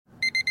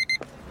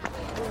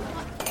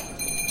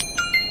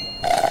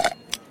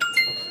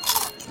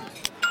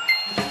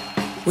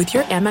With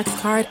your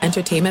Amex card,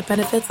 entertainment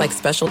benefits like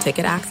special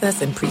ticket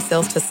access and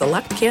pre-sales to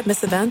select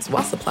can't-miss events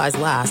while supplies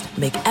last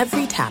make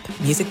every tap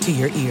music to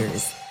your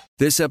ears.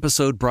 This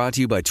episode brought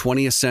to you by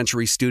 20th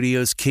Century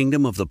Studios'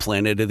 Kingdom of the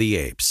Planet of the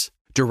Apes.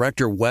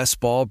 Director Wes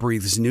Ball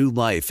breathes new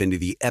life into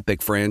the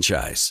epic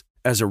franchise.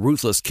 As a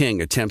ruthless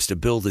king attempts to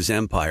build his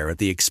empire at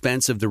the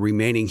expense of the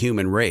remaining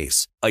human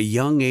race, a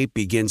young ape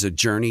begins a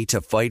journey to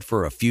fight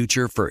for a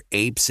future for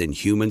apes and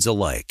humans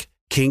alike.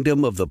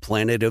 Kingdom of the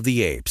Planet of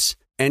the Apes.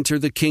 Enter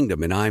the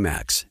kingdom in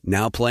IMAX,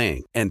 now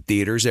playing, and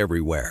theaters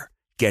everywhere.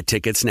 Get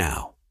tickets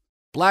now.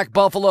 Black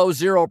Buffalo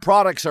Zero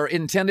products are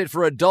intended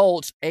for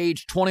adults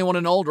age 21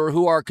 and older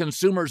who are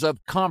consumers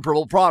of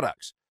comparable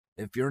products.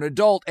 If you're an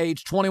adult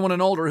age 21 and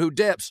older who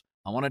dips,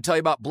 I want to tell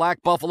you about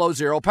Black Buffalo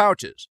Zero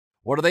pouches.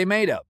 What are they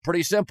made of?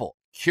 Pretty simple.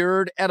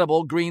 Cured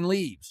edible green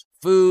leaves,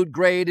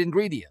 food-grade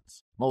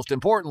ingredients. Most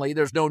importantly,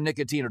 there's no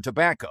nicotine or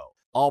tobacco.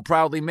 All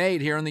proudly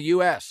made here in the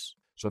U.S.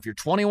 So if you're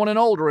 21 and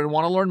older and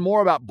want to learn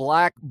more about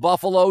Black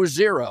Buffalo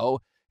Zero,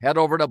 head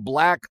over to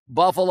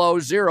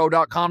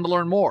blackbuffalozero.com to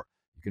learn more.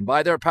 You can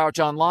buy their pouch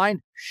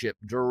online,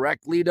 shipped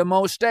directly to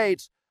most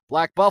states.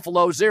 Black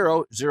Buffalo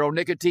Zero, zero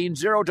nicotine,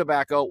 zero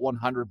tobacco,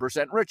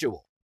 100%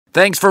 ritual.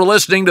 Thanks for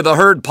listening to the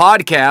Herd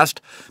Podcast.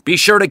 Be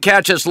sure to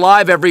catch us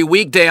live every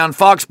weekday on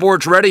Fox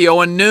Sports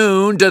Radio at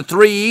noon to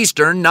 3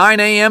 Eastern, 9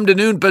 a.m. to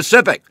noon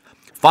Pacific.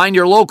 Find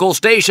your local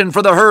station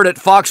for the Herd at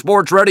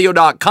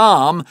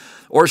foxsportsradio.com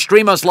or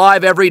stream us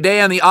live every day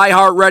on the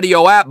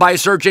iHeartRadio app by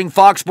searching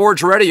Fox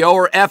Sports Radio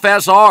or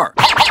FSR.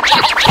 Now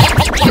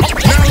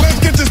let's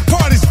get this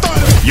party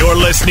started. You're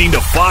listening to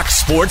Fox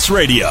Sports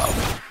Radio.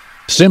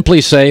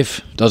 Simply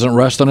Safe doesn't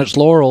rest on its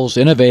laurels,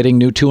 innovating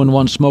new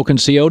 2-in-1 smoke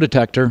and CO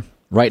detector.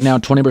 Right now,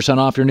 20%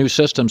 off your new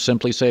system,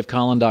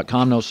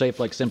 simplysafecolin.com. No safe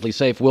like Simply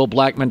Safe. Will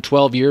Blackman,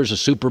 12 years, a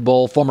Super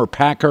Bowl, former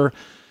Packer,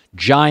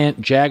 Giant,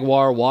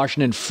 Jaguar,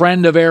 Washington,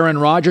 friend of Aaron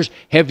Rodgers.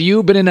 Have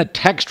you been in a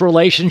text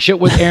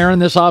relationship with Aaron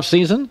this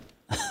offseason?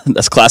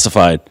 That's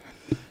classified.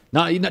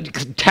 No,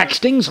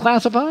 texting's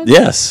classified?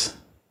 Yes.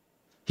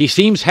 He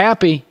seems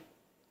happy.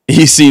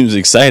 He seems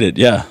excited,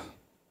 yeah.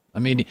 I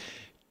mean,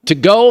 to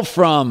go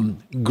from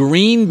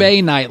Green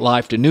Bay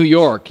nightlife to New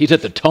York, he's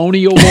at the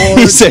Tony Awards.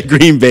 He said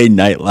Green Bay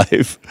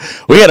nightlife.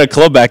 We had a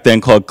club back then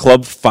called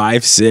Club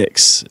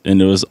 5-6,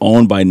 and it was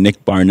owned by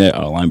Nick Barnett,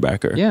 our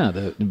linebacker. Yeah,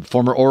 the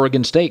former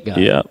Oregon State guy.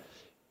 Yeah.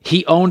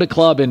 He owned a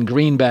club in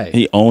Green Bay.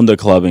 He owned a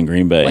club in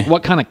Green Bay. Like,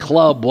 what kind of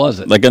club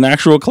was it? Like an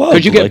actual club.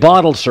 Could you get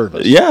bottle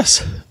service?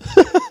 Yes.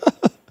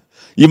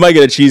 You might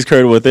get a cheese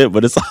curd with it,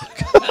 but it's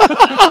like...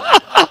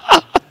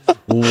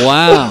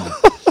 Wow.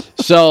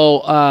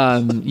 So,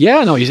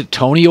 he's at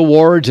Tony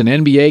Awards and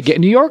NBA.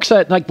 New York's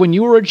at, like, when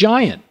you were a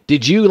Giant,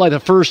 did you, like, the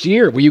first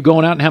year, were you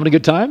going out and having a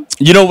good time?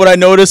 You know what I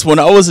noticed? When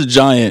I was a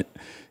Giant,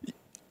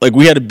 like,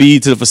 we had to be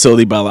to the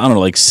facility by, I don't know,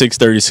 like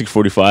 6:30,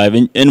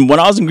 6:45. And when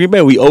I was in Green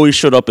Bay, we always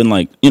showed up in,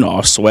 like,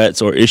 our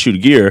sweats or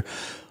issued gear.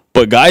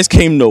 But guys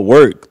came to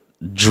work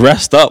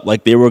dressed up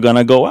like they were going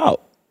to go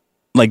out.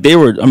 Like, they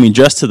were,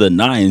 dressed to the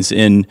nines.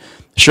 And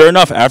sure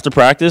enough, after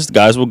practice,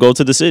 guys would go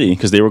to the city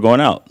because they were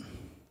going out.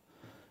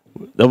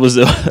 That was,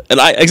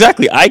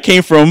 I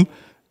came from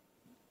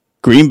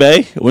Green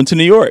Bay, went to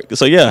New York.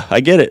 So yeah,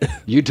 I get it.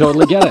 You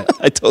totally get it.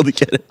 I totally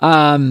get it.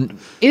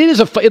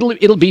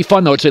 It'll be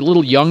fun though. It's a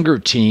little younger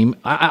team.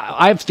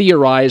 I've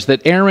theorized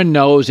that Aaron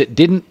knows it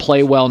didn't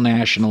play well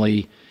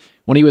nationally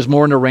when he was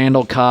more into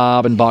Randall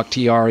Cobb and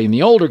Bakhtiari and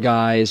the older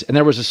guys. And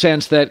there was a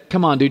sense that,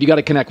 come on, dude, you got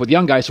to connect with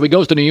young guys. So he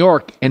goes to New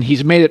York and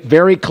he's made it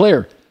very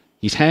clear.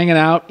 He's hanging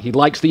out. He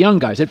likes the young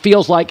guys. It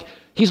feels like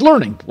he's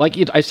learning. Like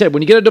I said,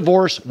 when you get a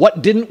divorce,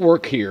 what didn't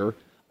work here,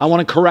 I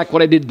want to correct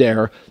what I did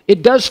there.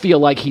 It does feel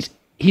like he's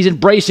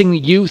embracing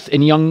youth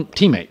and young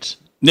teammates.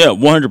 Yeah,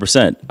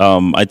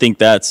 100%. I think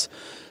that's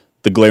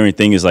the glaring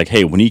thing is like,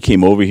 hey, when he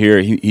came over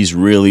here, he's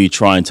really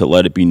trying to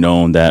let it be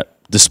known that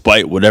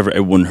despite whatever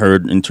everyone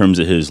heard in terms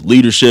of his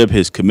leadership,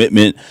 his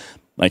commitment,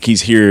 like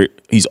he's here,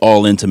 he's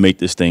all in to make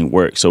this thing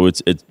work. So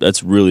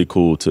that's really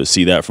cool to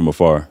see that from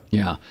afar.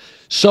 Yeah.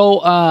 So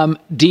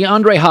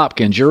DeAndre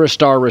Hopkins, you're a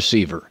star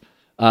receiver.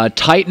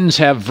 Titans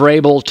have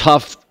Vrabel,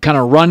 tough kind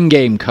of run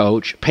game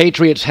coach.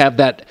 Patriots have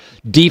that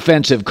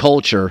defensive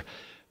culture.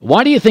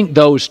 Why do you think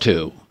those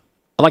two?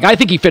 Like, I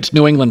think he fits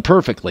New England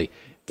perfectly.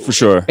 For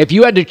sure. If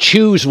you had to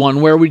choose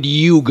one, where would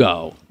you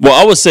go? Well,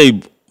 I would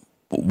say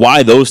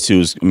why those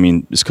two is,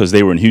 it's because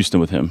they were in Houston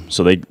with him.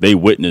 So they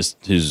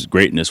witnessed his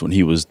greatness when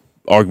he was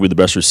arguably the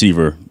best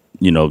receiver,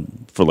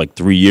 for like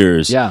 3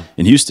 years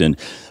in Houston.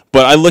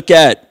 But I look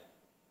at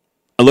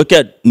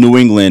New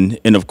England,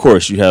 and of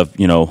course you have,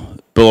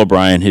 Bill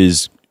O'Brien,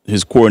 his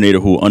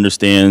coordinator who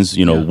understands,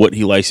 what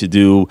he likes to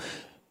do.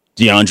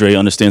 DeAndre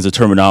understands the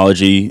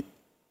terminology,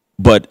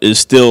 but is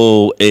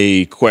still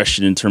a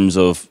question in terms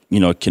of,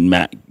 can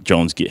Mac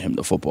Jones get him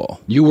the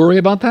football? You worry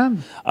about that?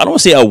 I don't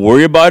say I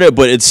worry about it,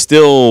 but it's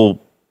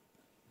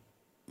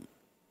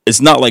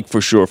not like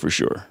for sure.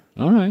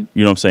 All right.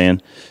 You know what I'm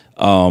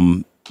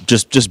saying?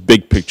 Just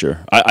big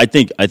picture. I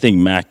think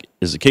Mac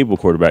is a capable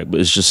quarterback, but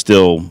it's just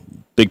still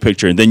big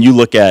picture. And then you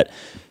look at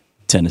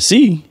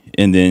Tennessee.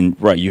 And then,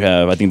 you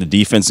have, I think the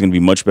defense is going to be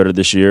much better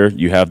this year.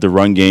 You have the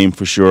run game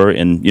for sure.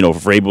 And,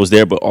 Vrabel's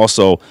there, but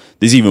also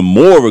there's even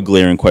more of a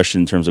glaring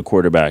question in terms of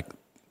quarterback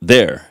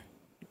there.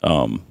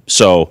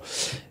 So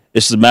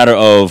it's a matter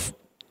of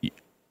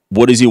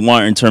what does he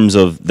want in terms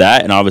of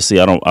that? And obviously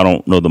I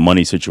don't know the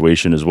money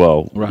situation as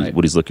well, right,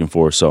 what he's looking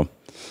for. So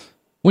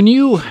when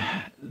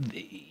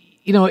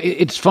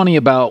it's funny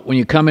about when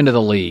you come into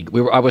the league,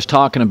 I was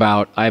talking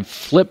about,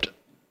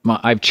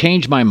 I've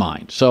changed my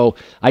mind. So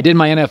I did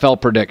my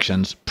NFL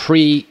predictions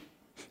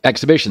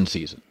pre-exhibition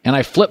season, and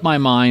I flipped my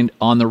mind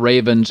on the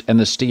Ravens and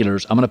the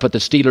Steelers. I'm going to put the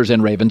Steelers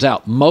and Ravens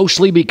out,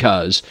 mostly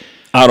because...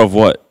 Out of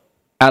what?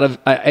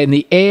 In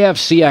the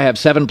AFC, I have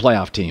 7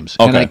 playoff teams.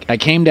 Okay. And I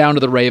came down to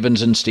the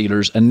Ravens and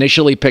Steelers,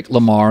 initially picked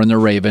Lamar and the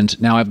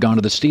Ravens. Now I've gone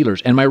to the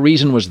Steelers. And my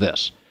reason was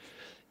this.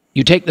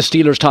 You take the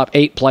Steelers' top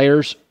 8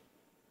 players,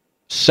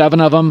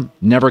 7 of them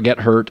never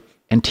get hurt,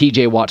 and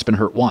TJ Watt's been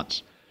hurt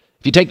once.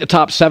 If you take the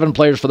top 7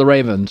 players for the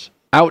Ravens,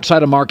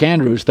 outside of Mark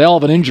Andrews, they all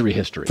have an injury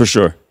history. For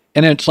sure.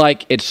 And it's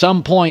like, at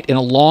some point in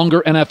a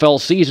longer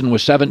NFL season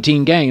with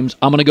 17 games,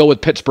 I'm going to go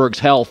with Pittsburgh's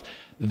health.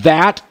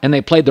 That, and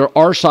they played their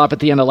arse off at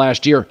the end of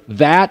last year.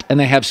 That, and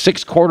they have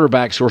 6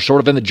 quarterbacks who are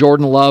sort of in the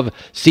Jordan Love,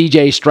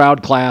 C.J.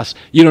 Stroud class.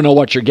 You don't know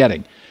what you're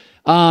getting.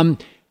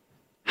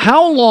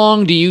 How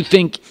long do you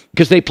think,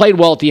 because they played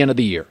well at the end of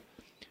the year,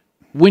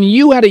 when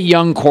you had a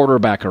young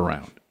quarterback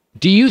around,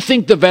 do you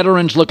think the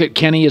veterans look at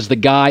Kenny as the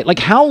guy? Like,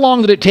 how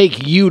long did it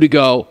take you to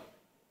go,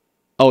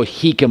 oh,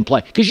 he can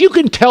play? Because you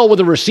can tell with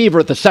a receiver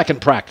at the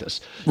second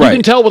practice. You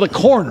can tell with a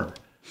corner.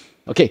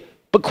 Okay,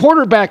 but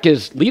quarterback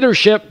is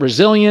leadership,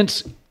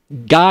 resilience,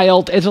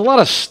 guile. It's a lot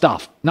of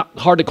stuff, not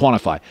hard to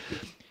quantify.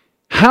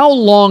 How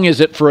long is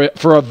it for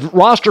a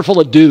roster full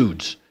of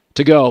dudes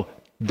to go,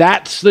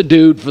 that's the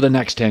dude for the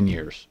next 10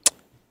 years?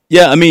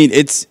 Yeah, I mean,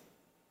 it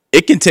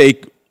can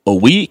take a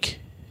week.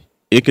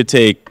 It could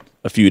take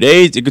a few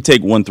days. It could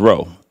take one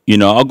throw.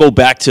 I'll go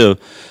back to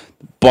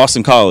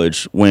Boston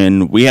College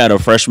when we had a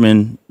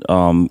freshman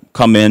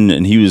come in,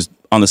 and he was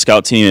on the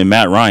scout team, and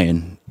Matt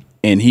Ryan,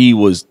 and he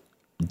was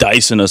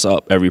dicing us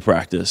up every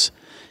practice.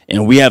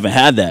 And we haven't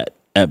had that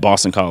at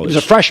Boston College. He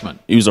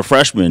was a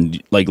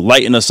freshman. Like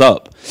lighting us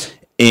up.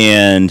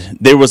 And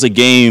there was a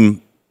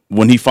game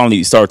when he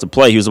finally started to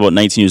play. He was about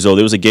 19 years old.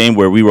 There was a game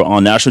where we were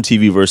on national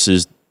TV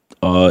versus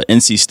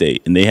NC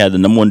State, and they had the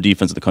number 1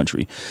 defense in the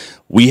country.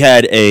 We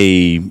had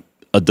a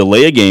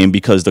delay a game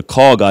because the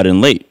call got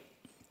in late.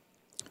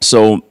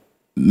 So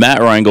Matt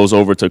Ryan goes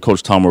over to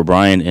Coach Tom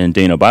O'Brien and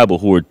Dana Bible,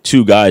 who were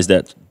 2 guys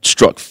that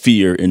struck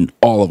fear in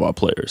all of our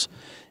players.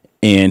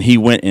 And he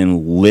went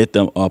and lit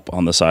them up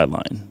on the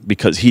sideline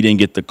because he didn't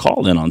get the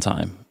call in on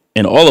time.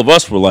 And all of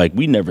us were like,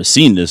 we never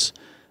seen this.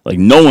 Like,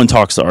 no one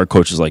talks to our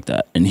coaches like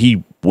that. And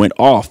he went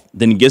off.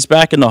 Then he gets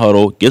back in the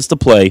huddle, gets the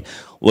play,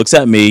 looks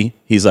at me.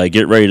 He's like,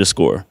 get ready to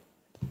score.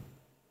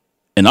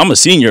 And I'm a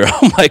senior.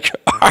 I'm like,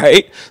 all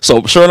right.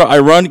 So sure enough, I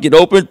run, get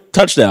open,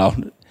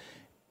 touchdown.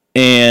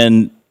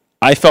 And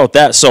I felt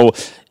that. So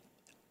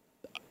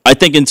I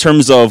think in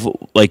terms of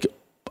like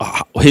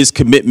his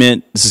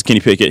commitment, this is Kenny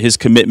Pickett, his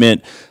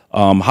commitment,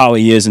 how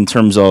he is in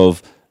terms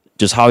of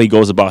just how he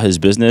goes about his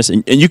business.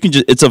 And you can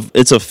just,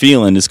 it's a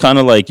feeling. It's kind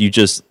of like you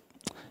just,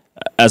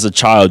 as a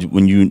child,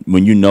 when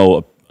you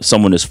know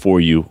someone is for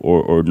you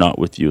or not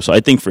with you. So I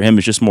think for him,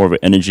 it's just more of an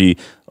energy,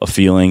 a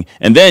feeling.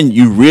 And then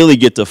you really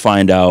get to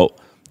find out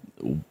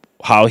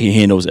how he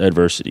handles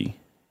adversity.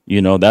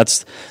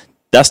 That's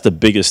the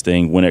biggest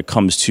thing when it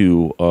comes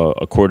to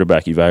a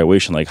quarterback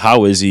evaluation. Like,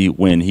 how is he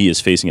when he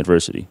is facing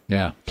adversity?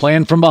 Yeah.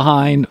 Playing from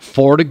behind,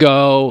 4 to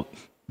go,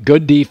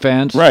 good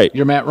defense. Right.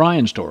 Your Matt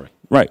Ryan story.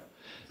 Right.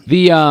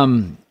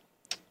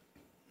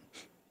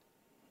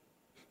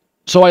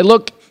 So I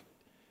look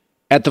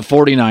at the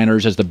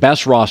 49ers as the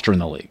best roster in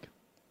the league.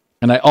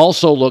 And I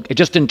also look,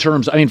 just in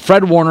terms,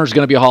 Fred Warner is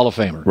going to be a Hall of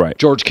Famer. Right.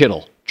 George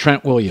Kittle,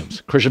 Trent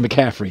Williams, Christian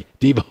McCaffrey,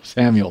 Deebo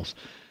Samuels.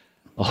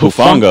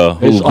 Hufanga,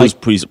 who's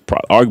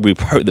arguably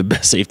probably the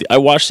best safety. I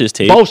watched his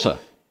tape. Bosa.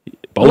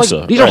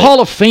 These are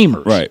Hall of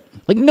Famers. Right.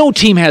 Like, no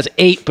team has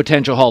 8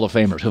 potential Hall of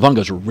Famers.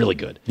 Hufanga's really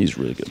good. He's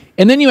really good.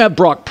 And then you have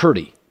Brock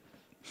Purdy.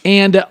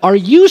 And are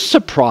you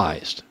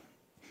surprised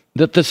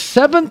that the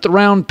 7th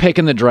round pick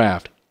in the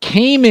draft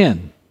came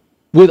in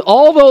with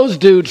all those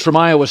dudes from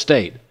Iowa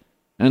State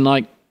and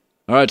like,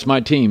 all right, it's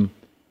my team?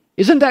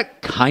 Isn't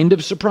that kind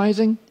of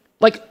surprising?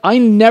 Like, I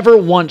never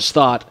once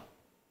thought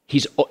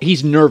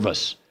he's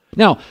nervous.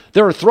 Now,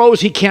 there are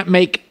throws he can't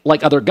make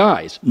like other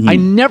guys. Mm-hmm. I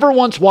never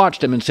once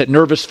watched him and said,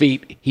 nervous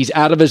feet, he's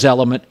out of his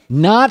element.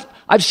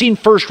 I've seen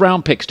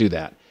first-round picks do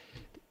that.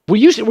 Were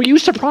you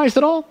surprised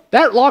at all?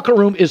 That locker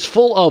room is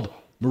full of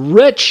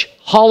rich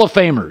Hall of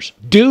Famers,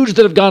 dudes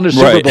that have gone to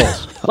Super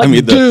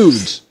Bowls.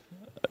 Dudes.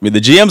 The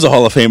GM's a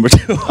Hall of Famer,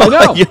 too. I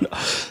know.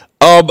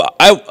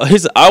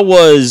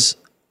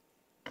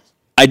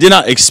 I did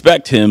not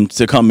expect him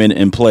to come in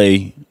and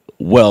play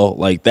well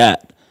like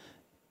that.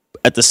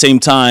 At the same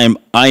time,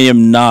 I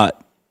am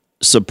not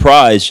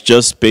surprised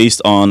just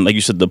based on, like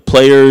you said, the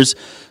players,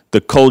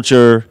 the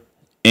culture,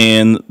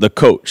 and the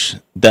coach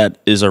that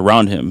is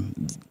around him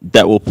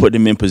that will put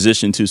him in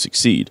position to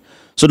succeed.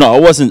 So no,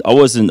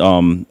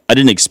 I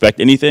didn't expect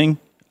anything,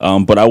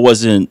 but I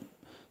wasn't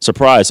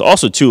surprised.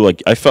 Also too,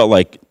 like I felt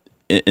like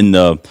in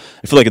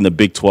the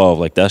Big 12,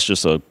 like that's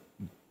just a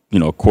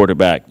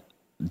quarterback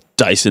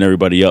dicing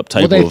everybody up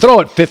type. Well, they throw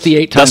it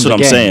 58 times. That's what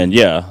I'm saying.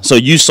 Yeah. So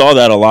you saw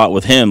that a lot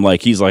with him.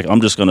 Like he's like,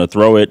 I'm just gonna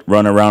throw it,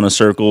 run around in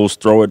circles,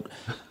 throw it,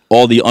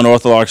 all the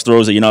unorthodox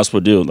throws that you're not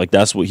supposed to do. Like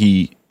that's what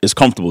he is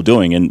comfortable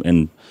doing,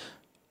 and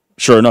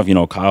sure enough,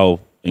 Kyle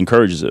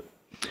encourages it.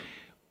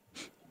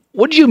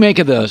 What did you make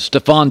of the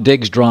Stephon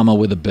Diggs drama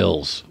with the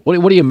Bills?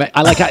 What do you make?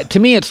 To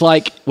me, it's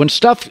like when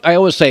stuff. I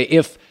always say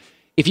if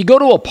you go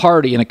to a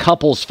party and a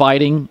couple's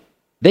fighting,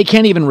 they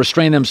can't even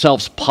restrain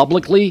themselves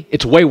publicly.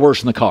 It's way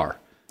worse in the car.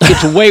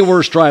 It's way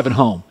worse driving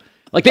home.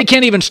 Like they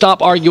can't even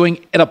stop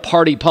arguing at a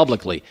party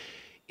publicly.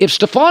 If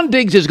Stephon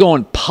Diggs is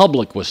going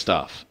public with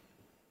stuff,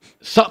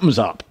 something's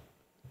up,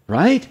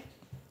 right?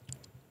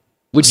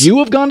 Would you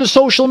have gone to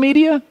social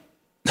media?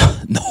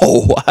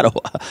 No,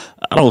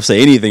 I don't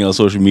say anything on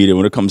social media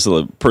when it comes to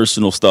the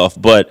personal stuff.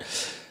 But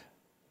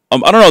I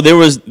don't know. There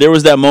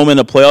was that moment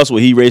in the playoffs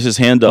where he raised his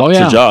hand up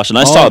to Josh, and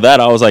I saw that.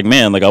 I was like,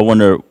 man, like I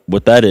wonder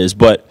what that is.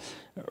 But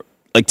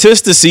like,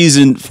 'tis the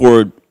season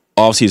for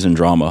off-season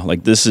drama.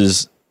 Like this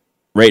is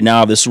right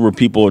now. This is where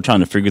people are trying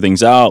to figure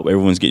things out.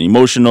 Everyone's getting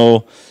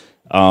emotional.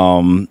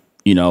 I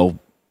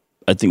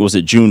think was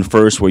it June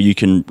 1st where you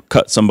can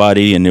cut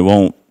somebody and it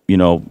won't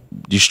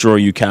destroy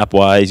you cap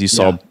wise. You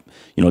saw.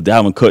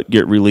 Dalvin Cook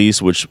get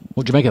released, which...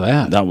 What'd you make of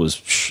that? That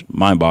was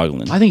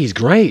mind-boggling. I think he's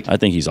great. I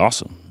think he's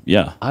awesome.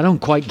 Yeah. I don't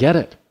quite get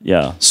it.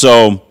 Yeah.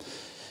 So,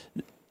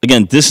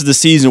 again, this is the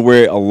season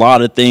where a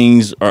lot of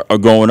things are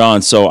going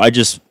on. So,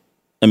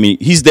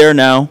 he's there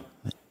now.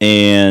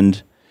 And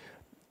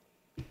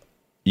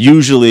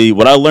usually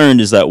what I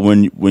learned is that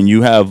when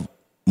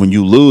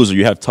you lose or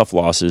you have tough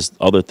losses,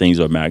 other things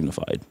are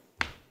magnified.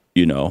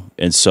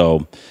 And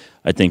so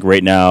I think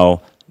right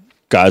now...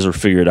 guys are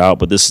figured out,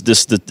 but this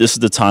is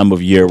the time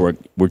of year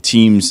where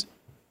teams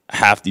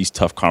have these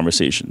tough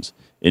conversations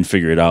and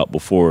figure it out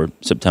before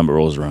September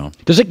rolls around.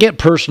 Does it get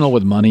personal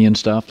with money and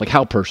stuff? Like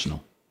how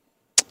personal?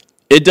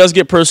 It does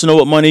get personal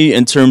with money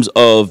in terms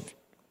of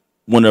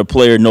when a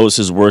player knows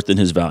his worth and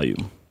his value.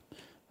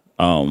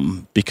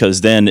 Because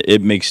then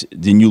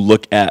you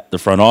look at the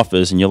front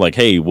office and you're like,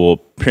 hey,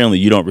 well, apparently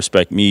you don't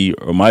respect me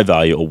or my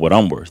value or what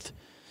I'm worth.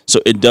 So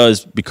it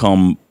does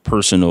become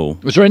personal.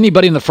 Was there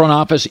anybody in the front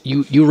office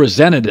you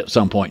resented at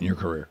some point in your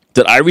career?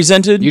 That I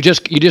resented?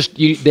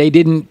 They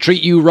didn't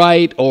treat you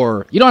right,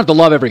 or you don't have to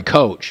love every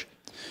coach.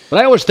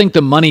 But I always think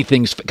the money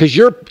things, because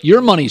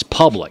your money's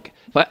public.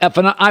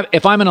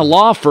 If I'm in a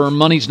law firm,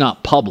 money's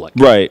not public.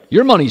 Right.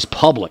 Your money's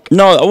public.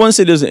 No, I wouldn't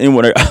say there's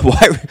anyone.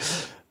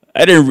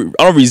 I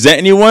don't resent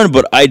anyone,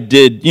 but I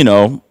did.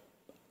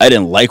 I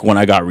didn't like when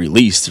I got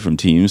released from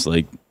teams.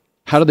 Like,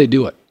 how did they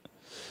do it?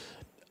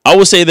 I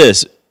would say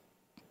this.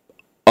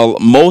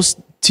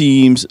 Most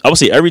teams, I would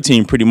say every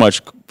team pretty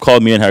much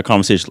called me and had a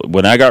conversation.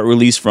 When I got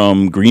released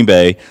from Green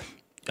Bay,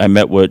 I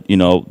met with,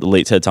 the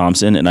late Ted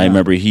Thompson, and I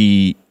remember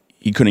he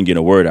couldn't get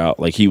a word out.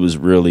 Like, he was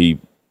really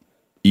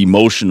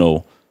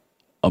emotional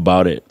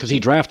about it. Because he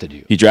drafted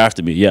you. He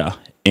drafted me, yeah.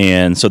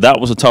 And so that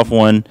was a tough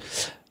one.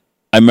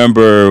 I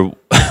remember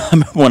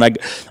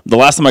the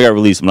last time I got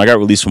released, when I got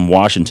released from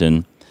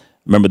Washington,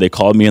 remember they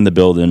called me in the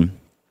building,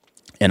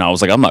 and I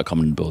was like, I'm not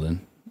coming in the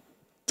building.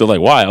 They're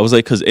like, why? I was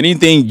like, because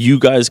anything you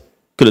guys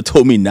could have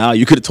told me now,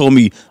 you could have told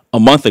me a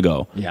month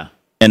ago. Yeah.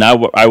 And I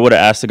would have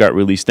asked to got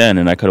released then,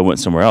 and I could have went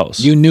somewhere else.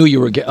 You knew you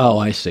were oh,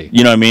 I see.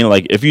 You know what I mean?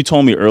 Like, if you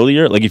told me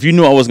earlier, like, if you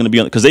knew I was going to be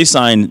on, because they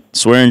signed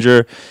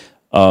Swearinger,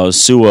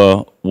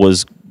 Sua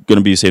was going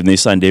to be safe, and they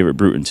signed David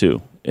Bruton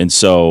too. And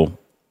so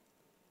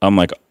I'm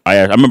like,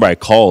 I remember I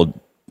called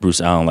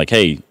Bruce Allen, like,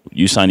 hey,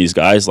 you signed these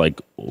guys,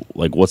 like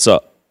what's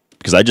up?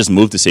 Because I just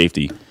moved to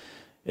safety.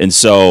 And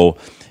so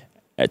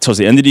towards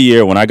the end of the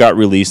year, when I got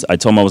released, I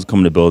told him I was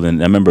coming to the building.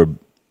 And I remember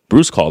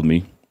Bruce called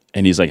me,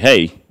 and he's like,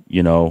 hey,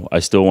 I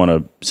still want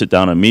to sit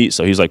down and meet.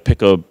 So he's like,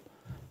 pick a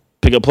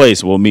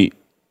place, we'll meet.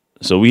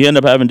 So we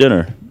ended up having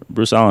dinner,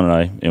 Bruce Allen and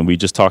I, and we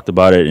just talked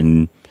about it.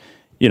 And,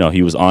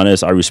 he was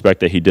honest. I respect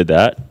that he did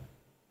that.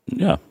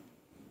 Yeah,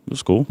 it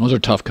was cool. Those are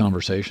tough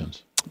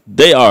conversations.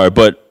 They are,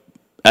 but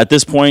at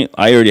this point,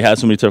 I already had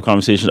so many tough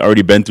conversations. I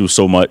already been through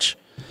so much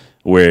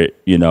where,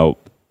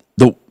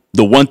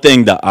 the one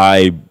thing that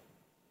I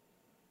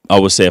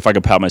would say, if I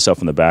could pat myself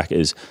on the back,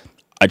 is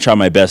I try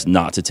my best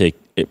not to take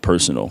it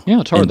personal.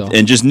 Yeah, it's hard though.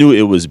 And just knew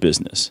it was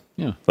business.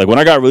 Yeah. Like when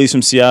I got released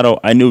from Seattle,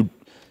 I knew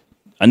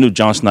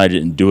John Snyder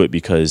didn't do it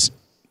because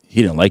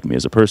he didn't like me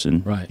as a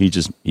person. Right.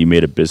 He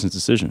made a business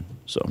decision.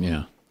 So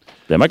yeah.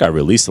 Damn, I got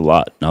released a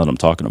lot now that I'm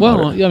talking about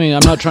it. Well, I mean,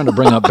 I'm not trying to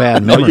bring up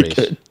bad memories.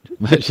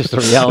 It's just the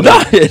reality.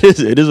 No,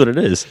 it is what it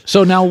is.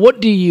 So now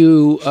what are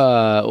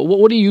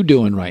you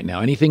doing right now?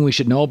 Anything we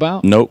should know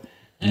about? Nope.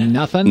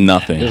 Nothing?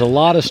 Nothing. There's a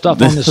lot of stuff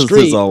on the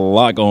street. There's a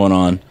lot going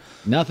on.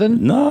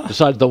 Nothing? No.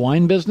 Besides the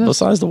wine business?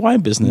 Besides the wine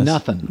business.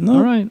 Nothing. No.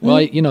 All right.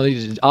 Well,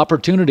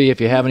 opportunity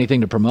if you have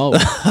anything to promote.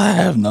 I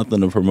have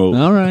nothing to promote.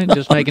 All right.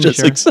 Just making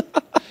sure.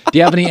 Do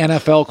you have any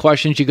NFL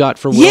questions you got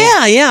for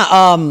Will?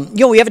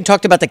 Yeah. We haven't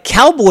talked about the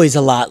Cowboys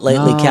a lot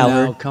lately,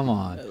 Cowherd. No, come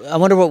on. I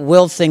wonder what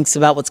Will thinks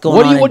about what's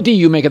going on. What do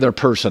you make of their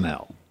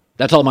personnel?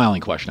 That's all my only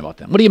question about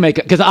them. What do you make?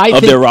 Because I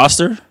think their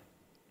roster?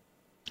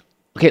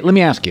 Okay, let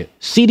me ask you.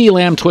 CeeDee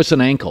Lamb twists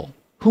an ankle.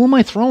 Who am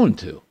I throwing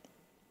to?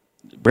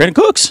 Brandon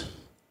Cooks.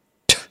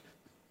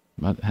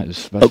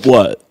 About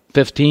what?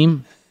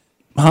 15?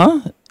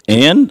 Huh?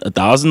 And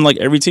 1,000 like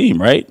every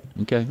team, right?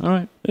 Okay, all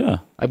right. Yeah.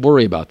 I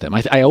worry about them.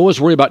 I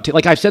always worry about,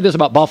 like I've said this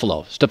about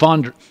Buffalo.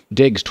 Stephon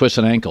Diggs twists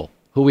an ankle.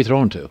 Who are we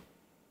throwing to?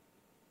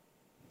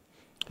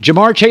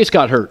 Jamar Chase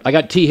got hurt. I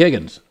got T.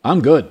 Higgins.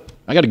 I'm good.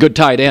 I got a good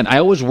tight end. I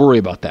always worry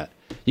about that.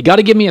 You got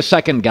to give me a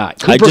second guy.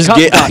 I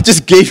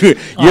just gave you.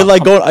 You're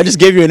like going. I just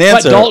gave you an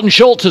answer. But Dalton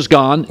Schultz is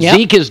gone. Yep.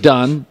 Zeke is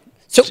done.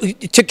 So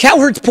to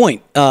Cowherd's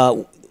point,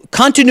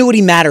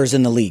 continuity matters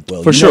in the league,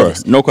 Will. For sure,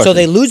 no question. So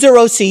they lose their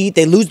OC,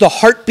 they lose the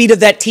heartbeat of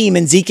that team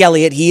in Zeke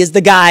Elliott. He is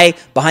the guy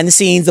behind the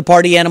scenes, the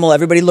party animal.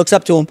 Everybody looks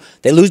up to him.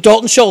 They lose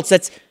Dalton Schultz.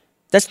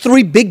 That's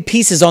three big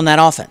pieces on that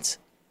offense.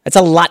 That's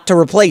a lot to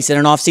replace in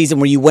an offseason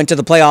where you went to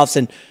the playoffs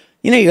and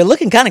you're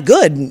looking kind of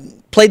good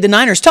and played the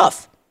Niners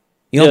tough.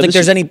 You don't think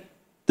there's any?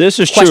 This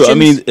is questions? true. I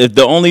mean, if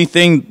the only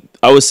thing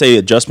I would say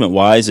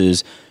adjustment-wise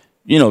is,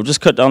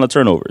 just cut down the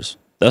turnovers.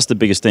 That's the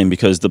biggest thing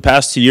because the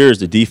past 2 years,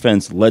 the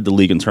defense led the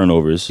league in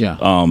turnovers. Yeah.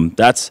 I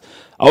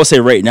would say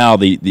right now,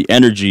 the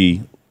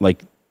energy,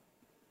 like,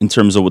 in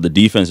terms of what the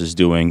defense is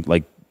doing,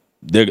 like,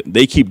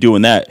 they keep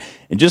doing that.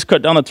 And just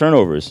cut down the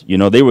turnovers.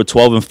 They were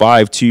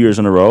 12-5 2 years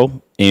in a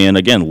row and,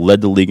 again,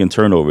 led the league in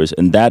turnovers.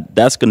 And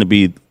that's going to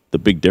be the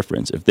big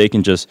difference. If they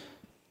can just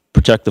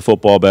protect the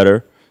football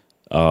better,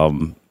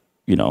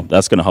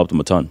 that's going to help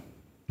them a ton.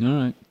 All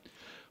right.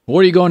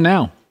 Where are you going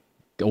now?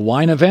 A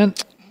wine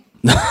event?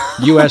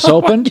 U.S.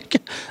 Open?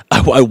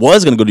 I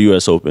was going to go to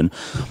U.S. Open.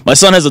 My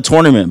son has a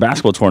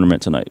basketball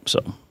tournament tonight, so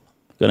I'm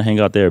going to hang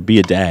out there, be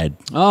a dad.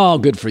 Oh,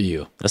 good for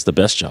you. That's the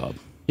best job.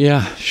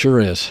 Yeah, sure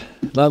is.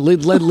 At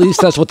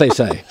least that's what they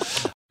say.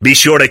 Be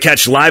sure to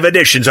catch live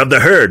editions of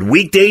The Herd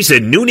weekdays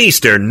at noon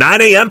Eastern,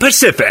 9 a.m.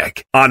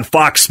 Pacific on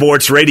Fox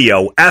Sports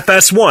Radio,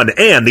 FS1,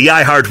 and the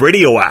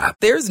iHeartRadio app.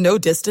 There's no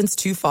distance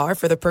too far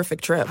for the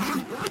perfect trip.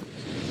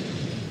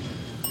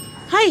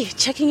 Hi,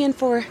 checking in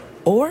for...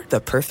 Or the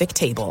perfect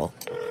table.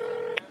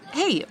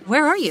 Hey,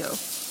 where are you?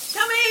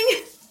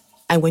 Coming!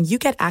 And when you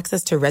get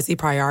access to Resi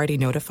Priority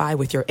Notify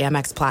with your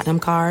Amex Platinum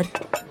card...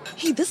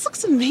 Hey, this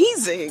looks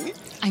amazing.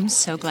 I'm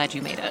so glad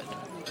you made it.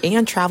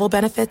 And travel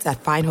benefits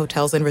at fine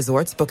hotels and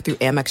resorts booked through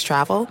Amex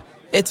Travel,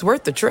 it's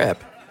worth the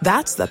trip.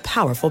 That's the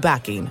powerful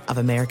backing of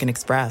American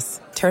Express.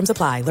 Terms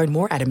apply. Learn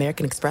more at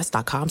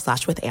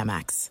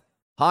americanexpress.com/withAmex.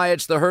 Hi,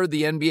 it's The Herd.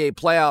 The NBA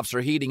playoffs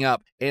are heating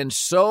up, and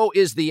so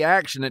is the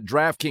action at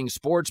DraftKings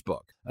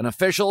Sportsbook, an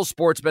official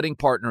sports betting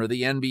partner of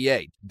the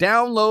NBA.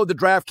 Download the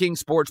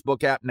DraftKings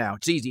Sportsbook app now.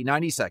 It's easy,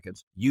 90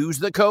 seconds. Use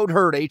the code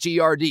HERD,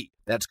 H-E-R-D.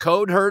 That's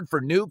code HERD for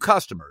new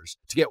customers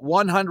to get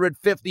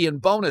 $150 in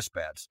bonus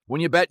bets when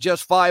you bet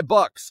just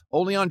 $5.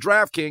 Only on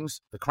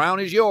DraftKings. The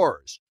crown is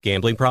yours.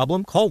 Gambling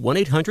problem? Call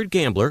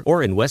 1-800-GAMBLER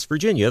or in West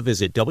Virginia,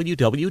 visit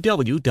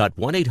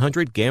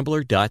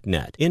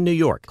www.1800gambler.net. In New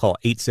York, call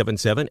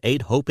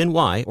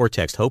 877-8-HOPE-NY or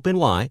text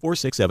HOPE-NY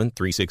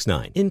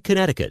 467-369. In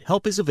Connecticut,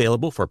 help is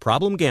available for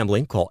problem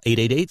gambling. Call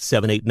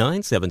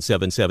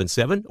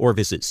 888-789-7777 or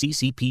visit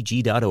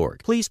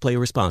ccpg.org. Please play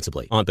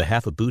responsibly. On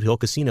behalf of Boot Hill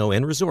Casino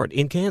and Resort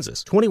in Kansas,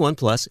 21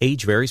 plus,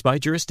 age varies by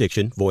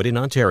jurisdiction, void in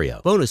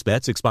Ontario. Bonus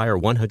bets expire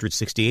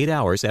 168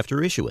 hours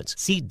after issuance.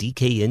 See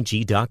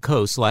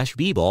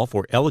dkng.co/bball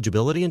for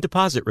eligibility and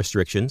deposit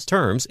restrictions,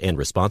 terms, and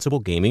responsible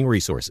gaming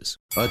resources.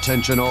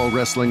 Attention all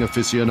wrestling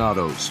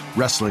aficionados.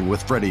 Wrestling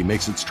with Freddie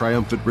makes its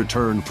triumphant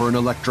return for an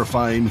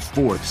electrifying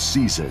 4th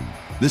season.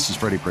 This is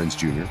Freddie Prinze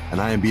Jr.,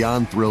 and I am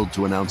beyond thrilled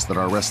to announce that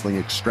our wrestling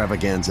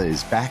extravaganza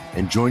is back,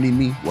 and joining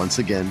me once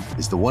again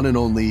is the one and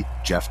only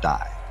Jeff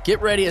Dye. Get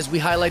ready as we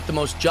highlight the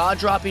most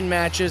jaw-dropping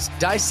matches,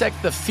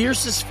 dissect the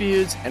fiercest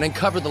feuds, and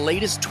uncover the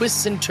latest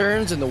twists and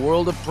turns in the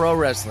world of pro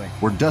wrestling.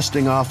 We're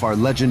dusting off our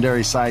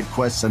legendary side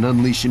quests and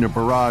unleashing a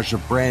barrage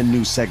of brand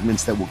new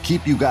segments that will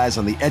keep you guys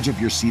on the edge of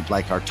your seat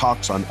like our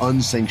talks on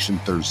Unsanctioned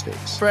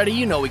Thursdays. Freddie,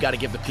 you know we got to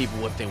give the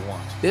people what they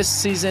want. This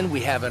season, we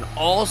have an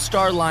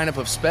all-star lineup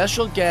of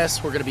special guests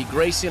who are going to be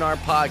gracing our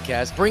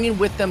podcast, bringing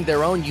with them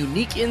their own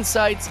unique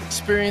insights,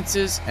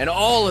 experiences, and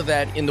all of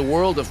that in the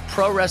world of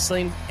pro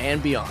wrestling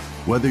and beyond.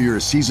 Whether you're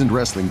a seasoned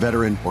wrestling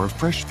veteran or a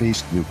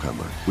fresh-faced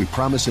newcomer, we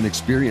promise an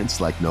experience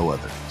like no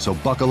other. So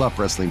buckle up,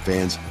 wrestling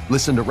fans.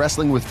 Listen to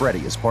Wrestling with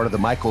Freddie as part of the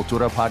My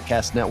Cultura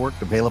Podcast Network,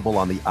 available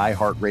on the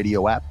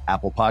iHeartRadio app,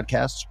 Apple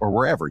Podcasts, or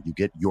wherever you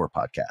get your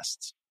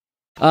podcasts.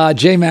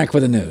 J-Mac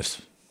with the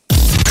news.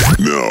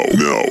 No.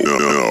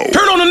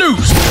 Turn on the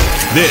news.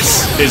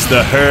 This is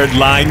the Herd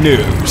Line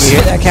News. You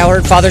hear that,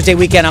 Cowherd? Father's Day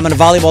weekend, I'm in a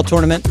volleyball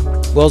tournament.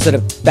 Will's at a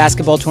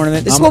basketball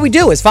tournament. This is what we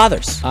do as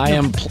fathers.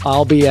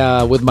 I'll be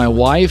with my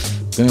wife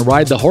Going to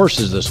ride the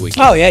horses this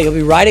weekend. Oh, yeah, you'll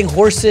be riding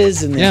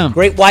horses and the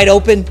Great Wide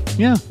Open.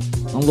 Yeah.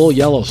 I'm a little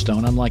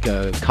Yellowstone. I'm like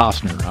a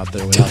Costner out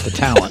there without the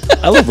talent.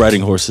 I love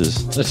riding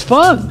horses. It's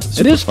fun.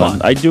 It is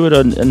fun. I do it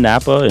in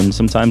Napa and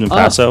sometimes in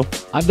Paso.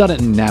 I've done it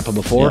in Napa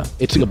before. Yeah.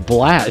 It's a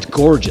blast. It's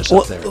gorgeous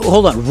up there.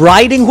 Hold on.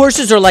 Riding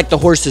horses or like the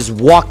horses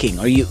walking?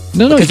 Are you?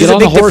 No, you get on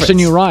the horse and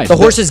you ride. The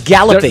horse is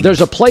galloping.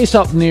 There's a place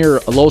up near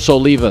Los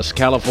Olivos,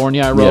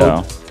 California, I rode.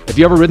 Yeah. Have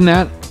you ever ridden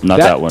that? Not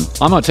that one.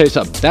 I'm going to tell you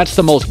something. That's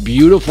the most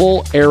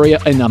beautiful area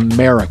in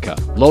America.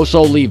 Los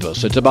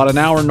Olivos. It's about an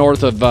hour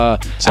north of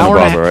Santa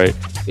Barbara, right?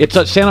 It's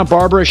a Santa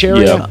Barbara-ish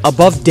area. Yeah.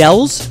 Above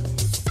Dells?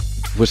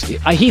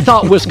 He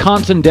thought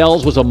Wisconsin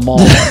Dells was a mall.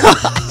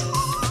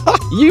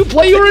 You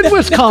were in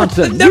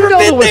Wisconsin. Never you know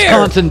been the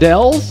Wisconsin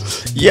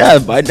Dells. Yeah,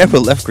 but I never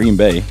left Green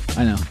Bay.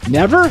 I know.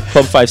 Never?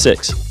 Club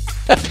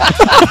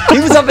 5-6. He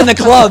was up in the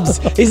clubs.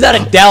 He's not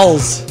at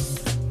Dells.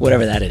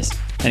 Whatever that is.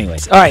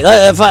 Anyways. All right,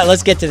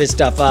 let's get to this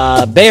stuff.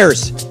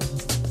 Bears.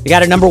 They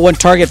got a number one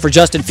target for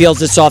Justin Fields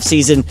this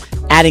offseason,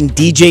 adding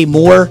DJ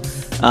Moore.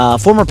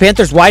 Former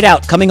Panthers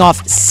wideout coming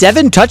off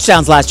 7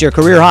 touchdowns last year,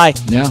 career high.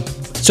 Yeah.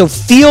 So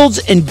Fields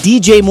and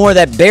DJ Moore,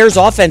 that Bears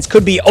offense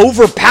could be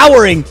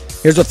overpowering.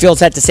 Here's what Fields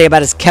had to say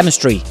about his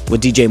chemistry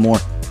with DJ Moore.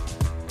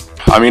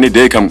 I mean, it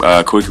did come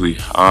quickly.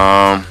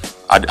 I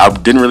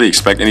didn't really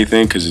expect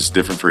anything because it's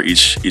different for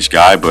each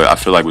guy, but I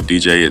feel like with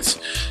DJ, it's,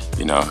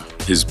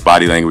 his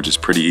body language is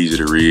pretty easy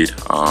to read.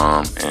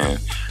 And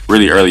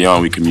really early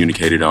on, we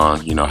communicated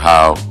on,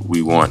 how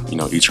we want,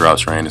 each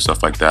route ran and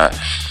stuff like that.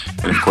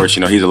 And of course,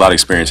 he's a lot of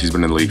experience. He's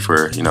been in the league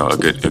for, a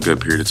good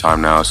period of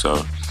time now.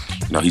 So,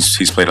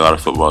 he's played a lot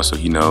of football, so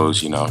he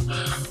knows,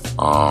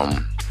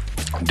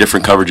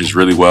 different coverages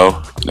really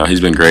well. He's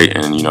been great,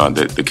 and,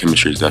 the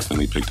chemistry has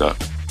definitely picked up.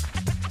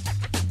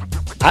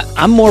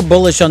 I'm more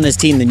bullish on this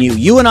team than you.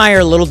 You and I are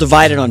a little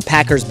divided on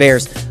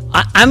Packers-Bears.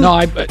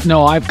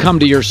 I've come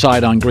to your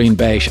side on Green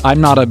Bay.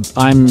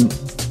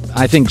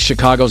 I think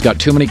Chicago's got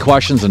too many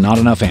questions and not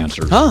enough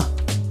answers. Huh.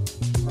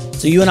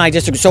 So you and I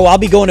disagree. So I'll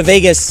be going to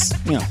Vegas,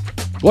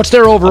 What's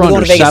their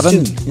over-under? 7?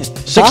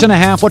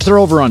 6.5? What's their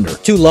over-under?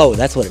 Too low.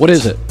 That's what it is. What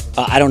is it?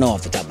 I don't know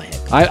off the top of my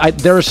head.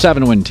 They're a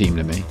 7-win team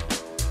to me.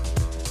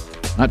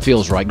 That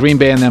feels right. Green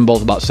Bay and them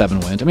both about 7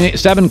 wins. I mean,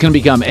 7 can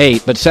become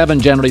 8, but 7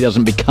 generally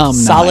doesn't become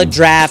 9. Solid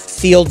draft.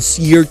 Fields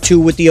year 2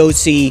 with the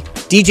OC.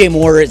 DJ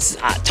Moore, it's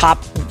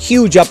top,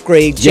 huge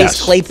upgrade.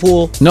 Chase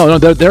Claypool. No,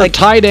 they're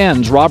tight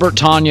ends. Robert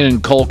Tonyan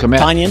and Cole Kmet.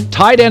 Tonyan?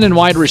 Tight end and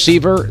wide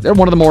receiver. They're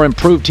one of the more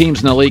improved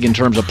teams in the league in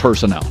terms of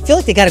personnel. I feel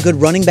like they got a good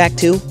running back,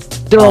 too.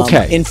 They're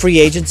okay. In free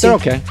agency. They're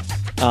okay.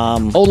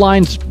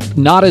 O-line's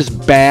not as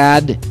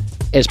bad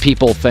as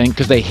people think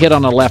because they hit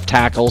on a left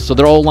tackle, so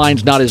their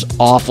O-line's not as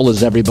awful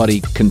as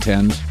everybody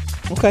contends.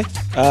 Okay.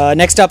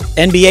 Next up,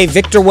 NBA,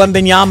 Victor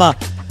Wembanyama.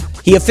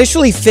 He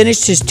officially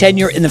finished his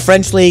tenure in the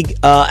French League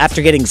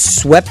after getting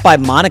swept by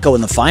Monaco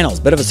in the finals.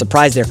 Bit of a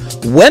surprise there.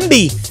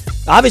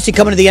 Wemby, obviously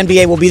coming to the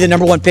NBA, will be the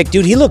number 1 pick.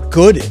 Dude, he looked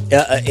good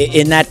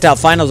in that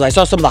finals. I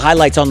saw some of the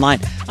highlights online.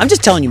 I'm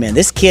just telling you, man,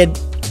 this kid...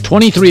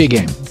 23 a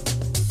game.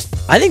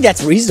 I think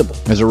that's reasonable.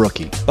 As a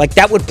rookie. Like,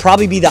 that would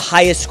probably be the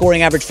highest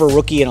scoring average for a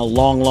rookie in a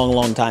long, long,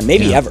 long time.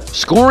 Maybe ever.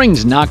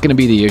 Scoring's not going to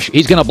be the issue.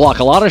 He's going to block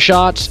a lot of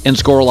shots and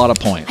score a lot of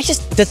points.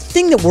 The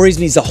thing that worries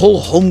me is the whole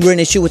Holmgren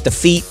issue with the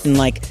feet and,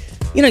 like,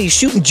 you're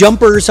shooting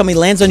jumpers, somebody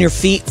lands on your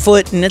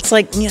foot, and it's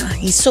like,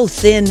 he's so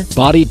thin.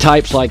 Body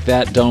types like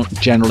that don't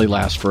generally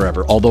last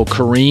forever, although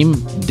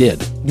Kareem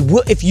did.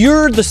 If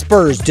you're the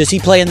Spurs, does he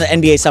play in the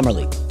NBA Summer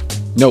League?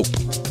 Nope.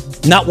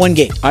 Not one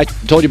game? I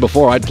told you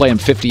before, I'd play him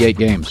 58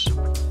 games.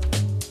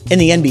 In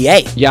the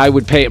NBA? Yeah,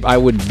 I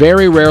would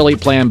very rarely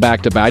play him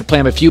back-to-back. I'd play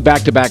him a few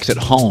back-to-backs at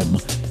home,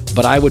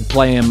 but I would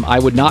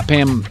not pay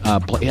him.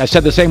 I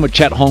said the same with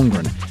Chet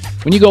Holmgren.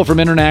 When you go from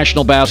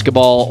international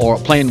basketball or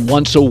playing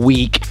once a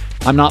week,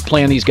 I'm not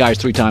playing these guys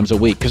 3 times a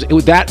week because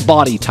that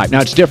body type.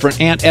 Now, it's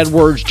different. Ant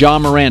Edwards,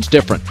 John Morant's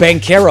different.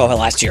 Banchero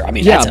last year. I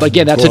mean, but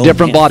again, that's a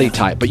different body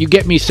type. But you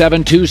get me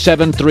 7'2",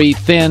 7'3",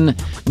 thin,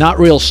 not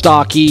real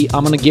stocky.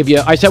 I'm going to give you,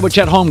 I said with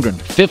Chet Holmgren,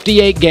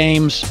 58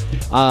 games,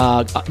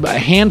 a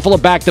handful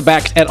of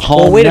back-to-backs at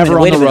home, never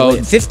on the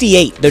road.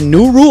 58. The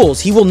new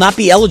rules, he will not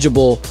be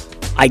eligible,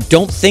 I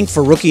don't think,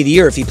 for Rookie of the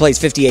Year if he plays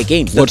 58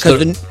 games. Because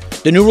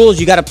the new rules,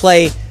 you got to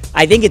play...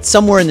 I think it's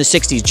somewhere in the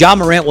 60s. John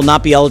Morant will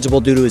not be eligible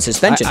due to his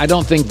suspension. I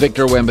don't think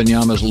Victor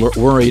Wembanyama's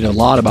worried a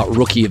lot about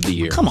Rookie of the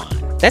Year. Come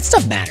on. That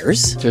stuff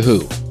matters. To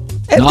who?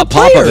 Not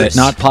Popovich.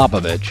 Not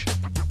Popovich.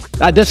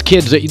 This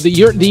kid's...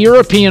 The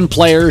European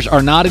players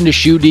are not into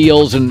shoe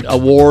deals and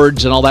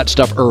awards and all that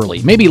stuff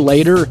early. Maybe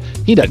later.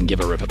 He doesn't give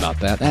a rip about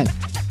that.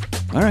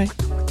 All right.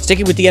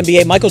 Sticking with the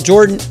NBA, Michael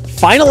Jordan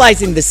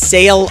finalizing the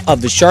sale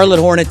of the Charlotte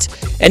Hornets,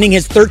 ending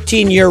his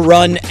 13-year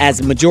run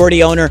as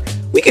majority owner.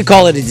 We could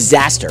call it a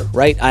disaster,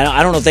 right?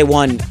 I don't know if they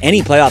won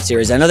any playoff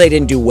series. I know they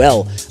didn't do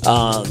well.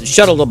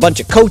 Shuttled a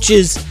bunch of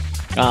coaches,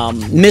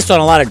 missed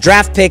on a lot of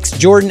draft picks.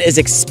 Jordan is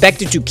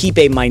expected to keep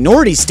a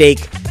minority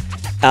stake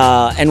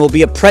and will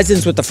be a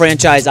presence with the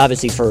franchise,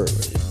 obviously, for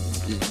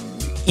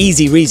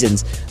easy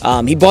reasons.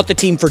 He bought the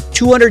team for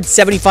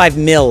 $275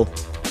 million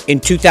in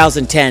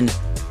 2010.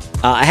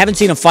 I haven't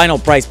seen a final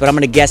price, but I'm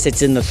going to guess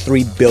it's in the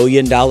 $3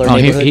 billion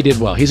neighborhood. He did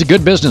well. He's a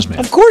good businessman.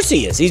 Of course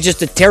he is. He's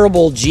just a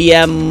terrible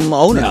GM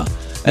owner. Yeah.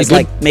 That's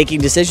like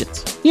making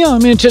decisions. Yeah, I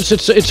mean,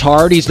 it's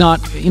hard. He's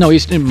not,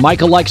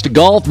 Michael likes to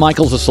golf.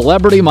 Michael's a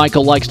celebrity.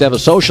 Michael likes to have a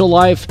social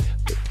life.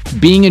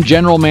 Being a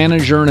general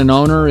manager and an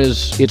owner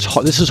this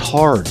is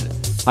hard.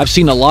 I've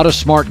seen a lot of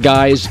smart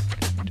guys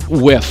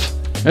whiff.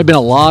 There have been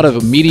a lot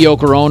of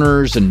mediocre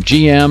owners and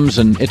GMs,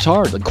 and it's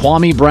hard. The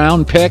Kwame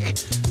Brown pick,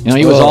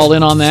 he was all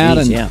in on that,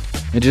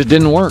 it just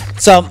didn't work.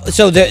 So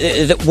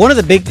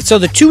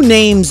the two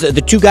names,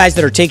 the two guys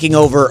that are taking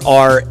over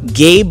are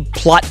Gabe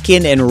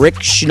Plotkin and Rick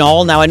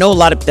Schnall. Now, I know a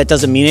lot of that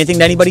doesn't mean anything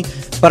to anybody,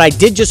 but I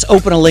did just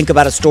open a link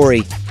about a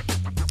story.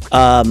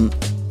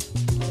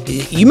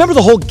 You remember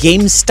the whole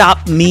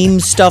GameStop meme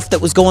stuff that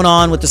was going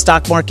on with the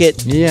stock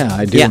market? Yeah,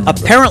 I do. Yeah,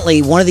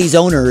 apparently one of these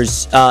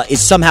owners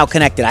is somehow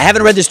connected. I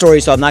haven't read the story,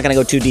 so I'm not going to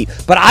go too deep.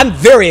 But I'm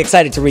very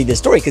excited to read this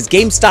story because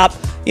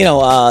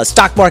GameStop,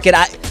 stock market,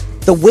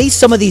 the way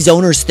some of these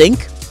owners think,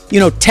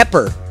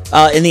 Tepper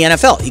in the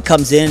NFL, he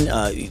comes in,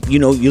 you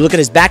look at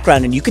his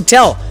background and you could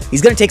tell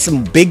he's going to take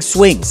some big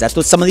swings. That's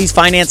what some of these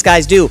finance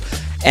guys do.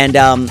 And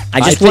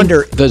I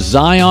wonder. The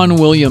Zion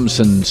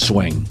Williamson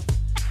swing.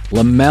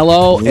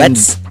 LaMelo,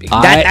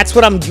 that's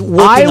what I'm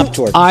working up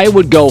toward. I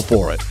would go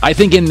for it. I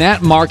think in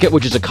that market,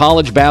 which is a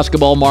college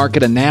basketball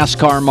market, a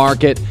NASCAR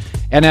market,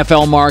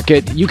 NFL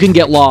market, you can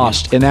get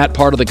lost in that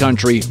part of the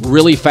country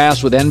really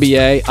fast with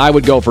NBA. I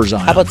would go for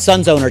Zion. How about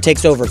Suns owner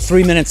takes over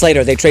 3 minutes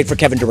later, they trade for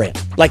Kevin Durant?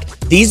 Like,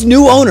 these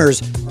new owners,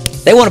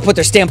 they want to put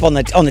their stamp on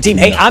the team.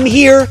 Hey, I'm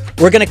here.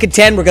 We're going to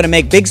contend. We're going to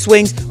make big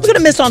swings. We're going to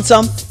miss on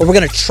some, but we're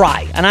going to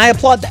try. And I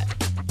applaud that.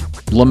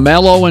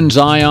 LaMelo and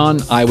Zion,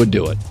 I would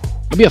do it.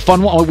 It'd be a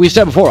fun one. We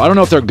said before, I don't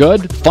know if they're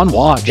good. Fun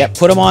watch. Yeah,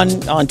 put them on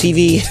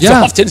TV as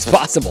often as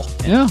possible.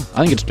 Yeah,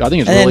 I think it's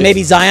and then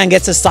maybe Zion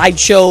gets a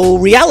sideshow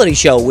reality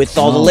show with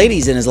all the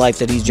ladies in his life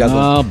that he's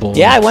juggling. Oh, boy.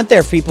 Yeah, I went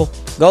there, people.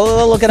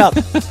 Go look it up.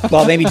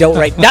 Well, maybe don't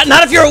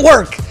not if you're at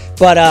work,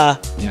 but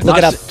look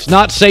it up. It's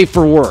not safe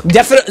for work.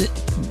 Definitely.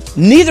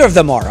 Neither of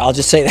them are. I'll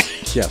just say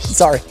that. Yes.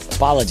 Sorry.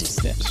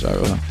 Apologies. Yeah.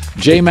 Sorry.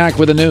 J-Mac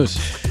with the news.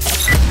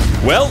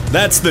 Well,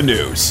 that's the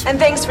news. And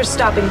thanks for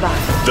stopping by.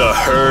 The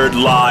Herd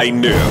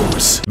Line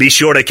News. Be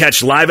sure to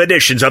catch live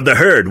editions of The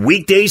Herd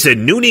weekdays at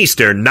noon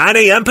Eastern, 9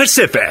 a.m.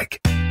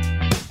 Pacific.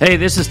 Hey,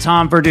 this is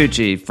Tom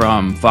Verducci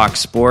from Fox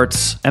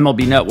Sports,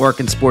 MLB Network,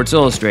 and Sports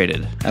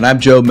Illustrated. And I'm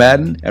Joe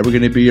Madden, and we're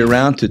going to be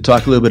around to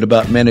talk a little bit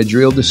about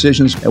managerial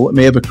decisions and what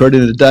may have occurred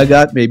in the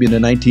dugout maybe in the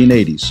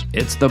 1980s.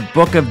 It's the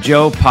Book of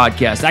Joe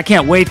podcast. I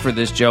can't wait for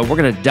this, Joe. We're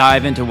going to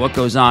dive into what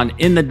goes on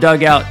in the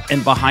dugout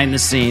and behind the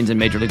scenes in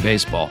Major League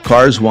Baseball.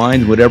 Cars,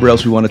 wine, whatever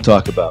else we want to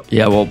talk about.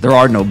 Yeah, well, there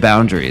are no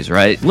boundaries,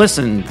 right?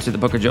 Listen to the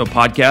Book of Joe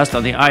podcast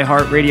on the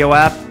iHeartRadio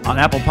app, on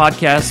Apple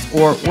Podcasts,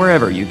 or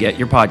wherever you get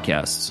your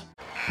podcasts.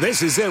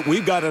 This is it.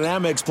 We've got an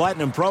Amex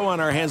Platinum Pro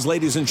on our hands,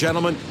 ladies and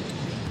gentlemen.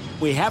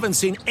 We haven't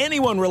seen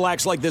anyone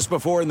relax like this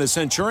before in the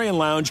Centurion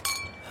Lounge.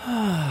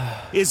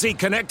 Is he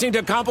connecting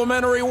to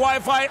complimentary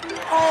Wi-Fi?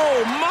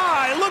 Oh,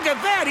 my. Look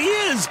at that. He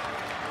is.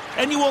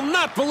 And you will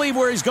not believe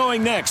where he's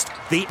going next.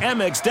 The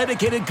Amex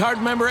dedicated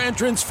card member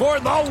entrance for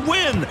the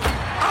win.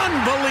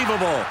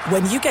 Unbelievable.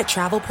 When you get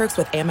travel perks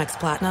with Amex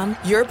Platinum,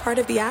 you're part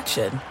of the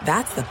action.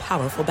 That's the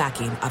powerful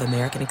backing of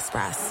American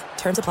Express.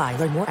 Terms apply.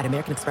 Learn more at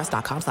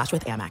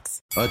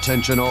americanexpress.com/withAmex.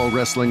 Attention all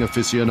wrestling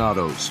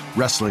aficionados.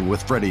 Wrestling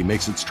with Freddie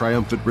makes its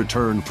triumphant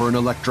return for an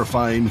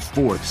electrifying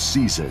 4th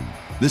season.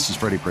 This is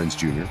Freddie Prinze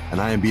Jr., and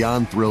I am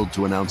beyond thrilled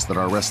to announce that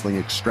our wrestling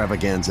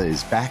extravaganza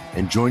is back,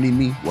 and joining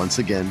me once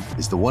again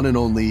is the one and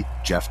only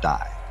Jeff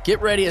Dye. Get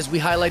ready as we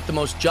highlight the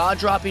most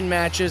jaw-dropping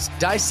matches,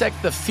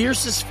 dissect the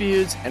fiercest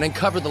feuds, and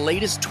uncover the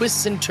latest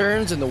twists and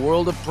turns in the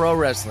world of pro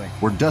wrestling.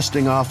 We're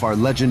dusting off our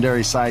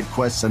legendary side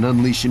quests and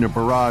unleashing a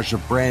barrage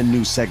of brand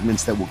new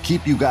segments that will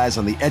keep you guys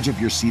on the edge of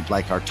your seat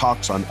like our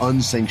talks on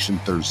Unsanctioned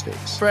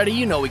Thursdays. Freddie,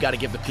 you know we got to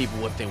give the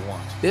people what they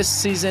want. This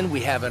season, we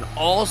have an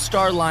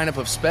all-star lineup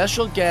of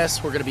special guests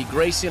who are going to be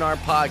gracing our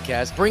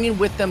podcast, bringing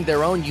with them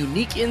their own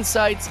unique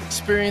insights,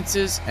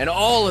 experiences, and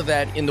all of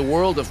that in the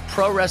world of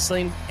pro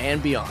wrestling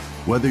and beyond.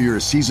 Whether you're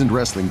a seasoned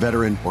wrestling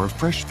veteran or a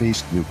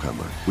fresh-faced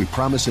newcomer, we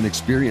promise an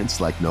experience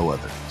like no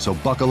other. So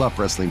buckle up,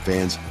 wrestling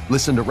fans.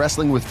 Listen to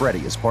Wrestling with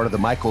Freddie as part of the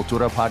My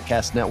Cultura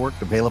Podcast Network,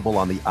 available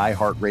on the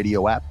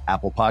iHeartRadio app,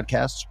 Apple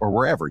Podcasts, or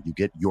wherever you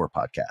get your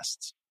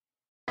podcasts.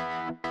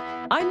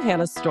 I'm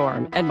Hannah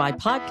Storm, and my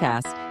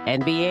podcast,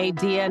 NBA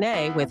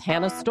DNA with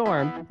Hannah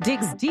Storm,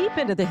 digs deep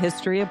into the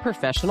history of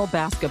professional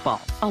basketball,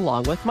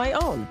 along with my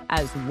own,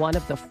 as one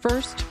of the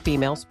first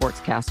female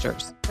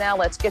sportscasters. Now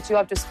let's get you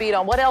up to speed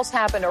on what else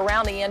happened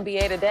around the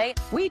NBA today.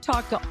 We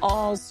talked to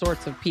all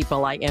sorts of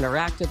people I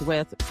interacted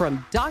with,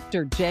 from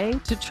Dr. J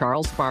to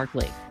Charles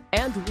Barkley,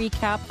 and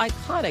recap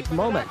iconic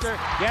moments.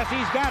 Yes,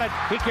 he's got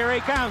it. Here he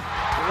comes.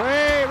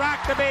 Way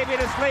rock the baby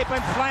to sleep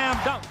and slam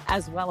dunk.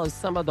 As well as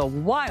some of the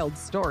wild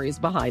stories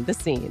behind the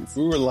scenes.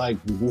 We were like,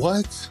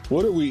 what?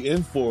 What are we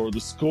in for? The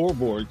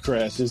scoreboard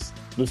crashes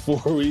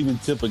before we even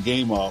tip a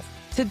game off.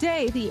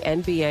 Today, the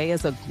NBA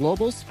is a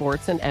global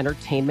sports and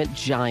entertainment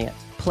giant.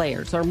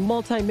 Players are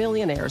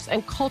multimillionaires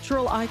and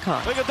cultural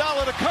icons.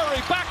 Iguodala to Curry,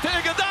 back to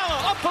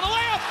Iguodala, up for the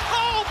layup.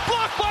 Oh,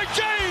 blocked by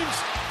James!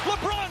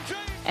 LeBron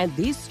James! And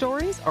these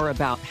stories are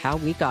about how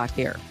we got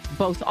here,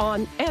 both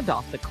on and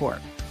off the court.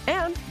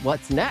 And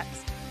what's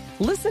next?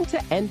 Listen to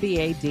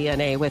NBA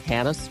DNA with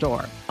Hannah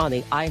Storm on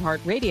the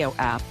iHeartRadio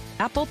app,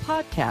 Apple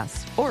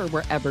Podcasts, or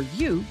wherever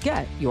you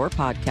get your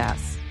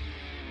podcasts.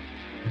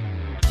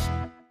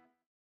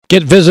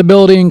 Get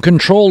visibility and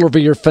control over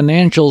your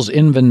financials,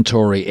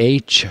 inventory,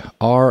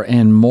 HR,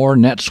 and more.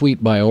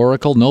 NetSuite by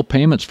Oracle. No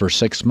payments for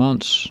 6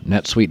 months.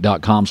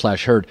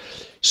 netsuite.com/herd.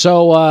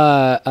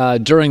 So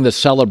during the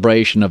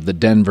celebration of the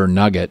Denver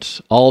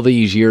Nuggets, all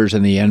these years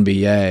in the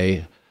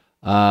NBA,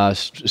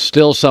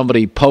 still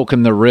somebody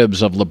poking the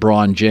ribs of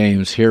LeBron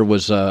James. Here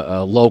was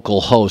a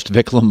local host,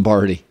 Vic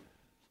Lombardi.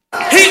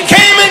 He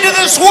came into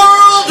this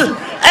world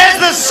as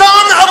the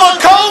son of a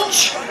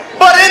coach,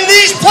 but in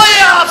these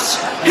playoffs,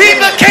 he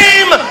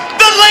became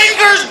the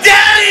Lakers'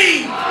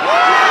 daddy.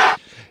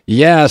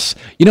 Yes.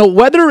 You know,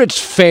 whether it's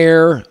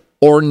fair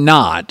or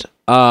not,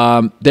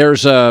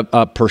 there's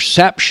a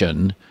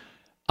perception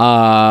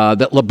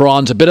that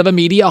LeBron's a bit of a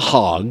media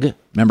hog.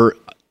 Remember,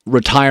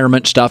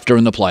 retirement stuff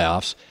during the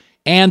playoffs.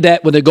 And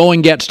that when the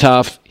going gets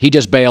tough, he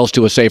just bails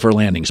to a safer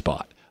landing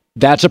spot.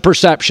 That's a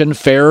perception,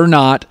 fair or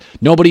not.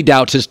 Nobody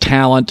doubts his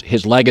talent,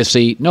 his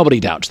legacy. Nobody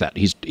doubts that.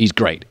 He's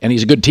great, and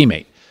he's a good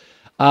teammate.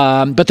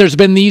 But there's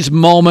been these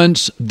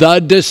moments. The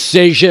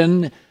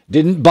decision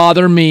didn't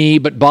bother me,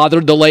 but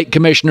bothered the late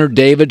commissioner,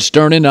 David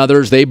Stern, and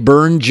others. They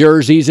burned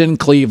jerseys in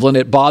Cleveland.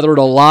 It bothered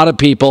a lot of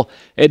people.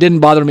 It didn't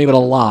bother me, but a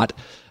lot.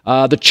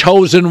 The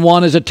chosen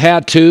one is a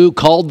tattoo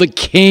called the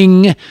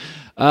King.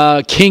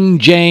 King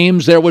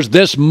James. There was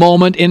this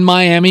moment in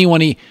Miami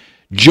when he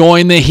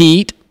joined the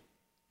Heat.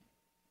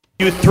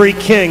 You three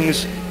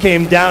kings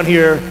came down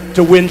here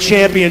to win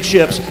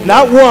championships.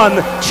 Not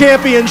one,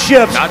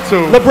 championships. Not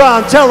two.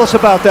 LeBron, tell us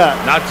about that.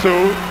 Not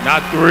two,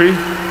 not three,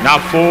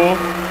 not four,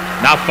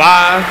 not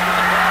five,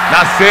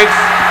 not six,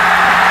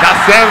 not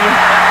seven.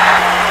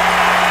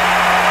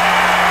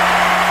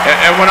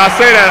 And when I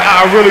say that,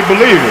 I really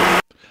believe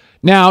it.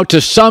 Now,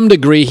 to some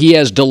degree, he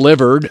has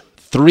delivered.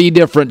 3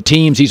 different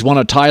teams he's won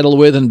a title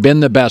with and been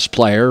the best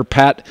player.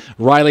 Pat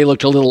Riley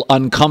looked a little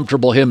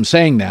uncomfortable him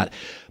saying that.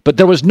 But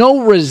there was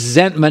no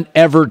resentment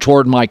ever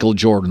toward Michael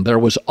Jordan. There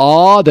was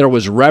awe, there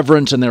was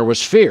reverence, and there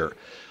was fear.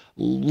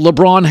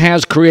 LeBron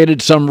has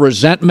created some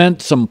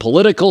resentment, some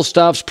political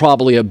stuff's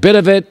probably a bit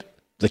of it.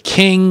 The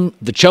king,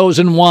 the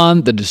chosen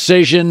one, the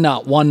decision,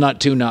 not 1,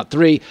 not 2, not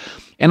 3.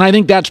 And I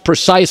think that's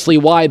precisely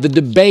why the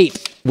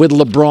debate with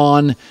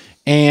LeBron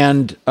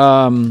and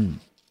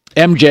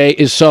MJ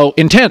is so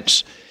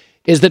intense,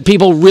 is that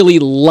people really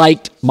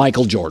liked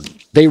Michael Jordan.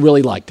 They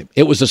really liked him.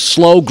 It was a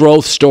slow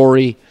growth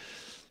story.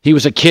 He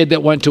was a kid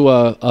that went to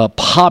a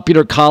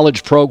popular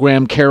college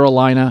program,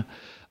 Carolina,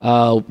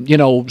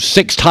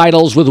 6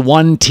 titles with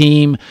one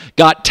team,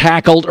 got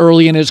tackled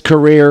early in his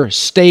career,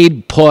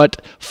 stayed put,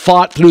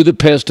 fought through the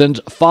Pistons,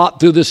 fought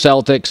through the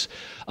Celtics.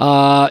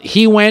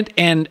 He went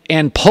and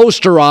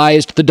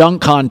posterized the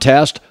dunk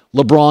contest.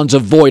 LeBron's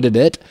avoided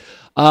it.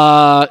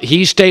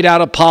 He stayed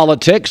out of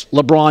politics.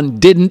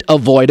 LeBron didn't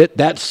avoid it.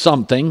 That's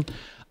something.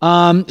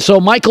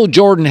 So Michael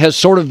Jordan has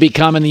sort of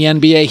become in the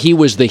NBA, he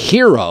was the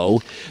hero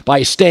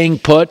by staying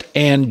put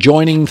and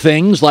joining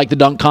things like the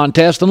dunk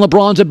contest. And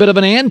LeBron's a bit of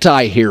an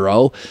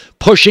anti-hero,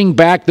 pushing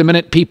back the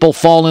minute people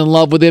fall in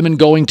love with him and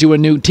going to a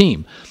new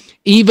team.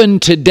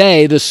 Even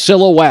today, the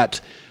silhouette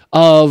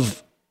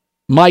of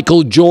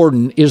Michael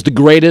Jordan is the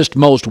greatest,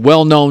 most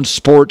well-known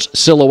sports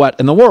silhouette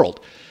in the world.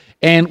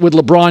 And with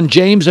LeBron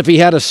James, if he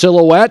had a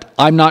silhouette,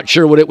 I'm not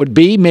sure what it would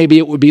be. Maybe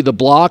it would be the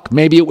block.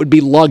 Maybe it would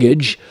be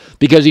luggage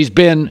because he's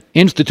been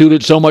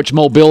instituted so much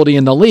mobility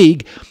in the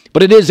league.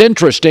 But it is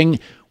interesting.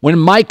 When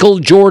Michael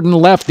Jordan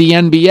left the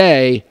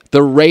NBA,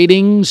 the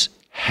ratings,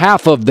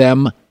 half of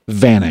them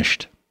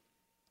vanished.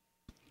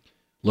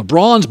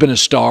 LeBron's been a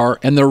star,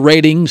 and the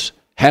ratings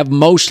have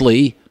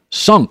mostly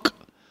sunk.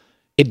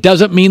 It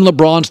doesn't mean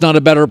LeBron's not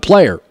a better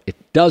player. It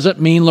doesn't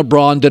mean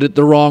LeBron did it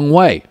the wrong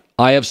way.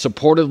 I have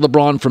supported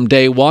LeBron from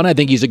day one. I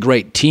think he's a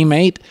great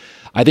teammate.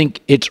 I think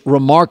it's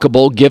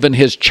remarkable, given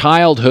his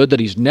childhood, that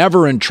he's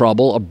never in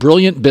trouble, a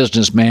brilliant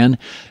businessman,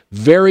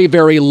 very,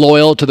 very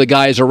loyal to the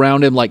guys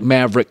around him like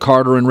Maverick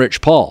Carter and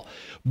Rich Paul.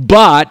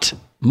 But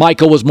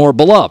Michael was more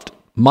beloved.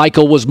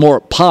 Michael was more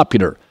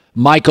popular.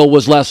 Michael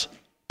was less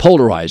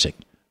polarizing.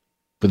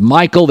 With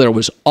Michael, there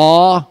was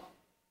awe,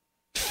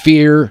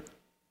 fear,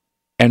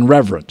 and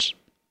reverence.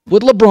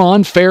 With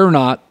LeBron, fair or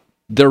not,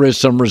 there is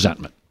some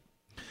resentment.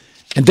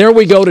 And there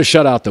we go to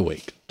shut out the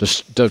week.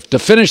 To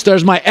finish,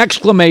 there's my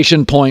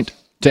exclamation point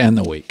to end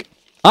the week.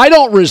 I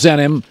don't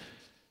resent him.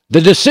 The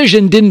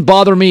decision didn't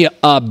bother me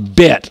a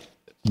bit,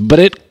 but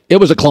it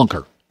was a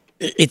clunker.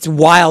 It's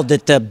wild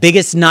that the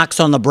biggest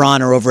knocks on LeBron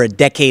are over a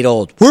decade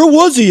old. Where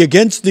was he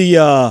against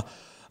the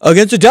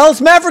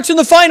Dallas Mavericks in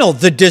the final?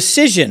 The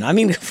decision. I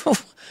mean, it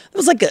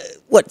was like,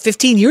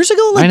 15 years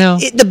ago? I know.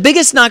 The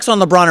biggest knocks on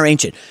LeBron are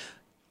ancient.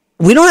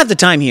 We don't have the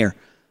time here,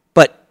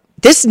 but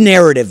this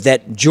narrative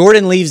that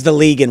Jordan leaves the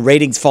league and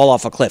ratings fall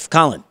off a cliff,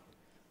 Colin,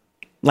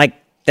 like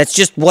that's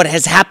just what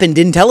has happened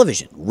in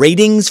television.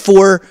 Ratings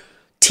for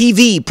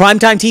TV,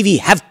 primetime TV,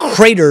 have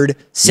cratered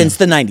since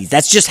the 90s.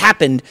 That's just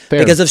happened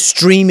because of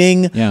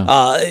streaming,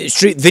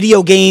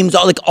 video games,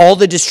 all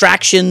the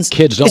distractions.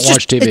 Kids don't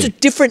watch TV. It's a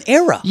different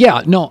era.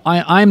 Yeah, no,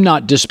 I'm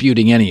not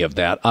disputing any of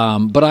that.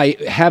 But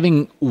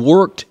having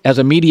worked as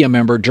a media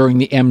member during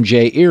the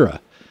MJ era,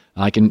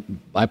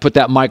 I put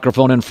that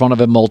microphone in front of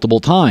him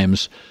multiple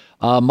times.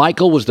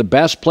 Michael was the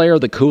best player,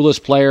 the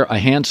coolest player, a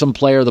handsome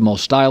player, the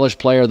most stylish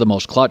player, the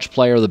most clutch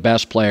player, the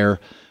best player.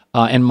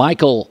 And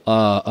Michael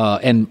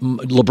and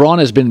LeBron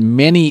has been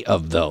many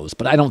of those,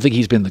 but I don't think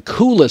he's been the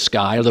coolest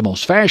guy or the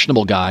most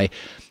fashionable guy.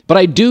 But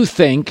I do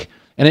think,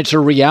 and it's a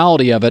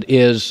reality of it,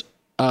 is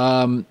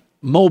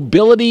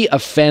mobility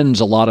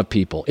offends a lot of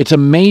people. It's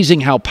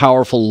amazing how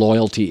powerful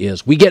loyalty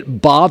is. We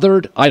get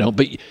bothered. I don't,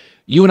 but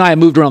you and I have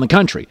moved around the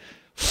country.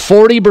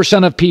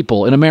 40% of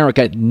people in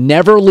America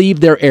never leave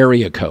their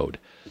area code,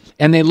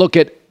 and they look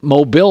at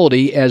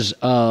mobility as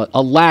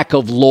a lack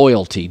of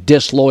loyalty,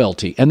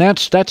 disloyalty. And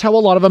that's how a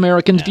lot of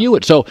Americans view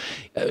it. So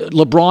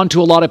LeBron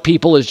to a lot of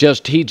people is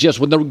he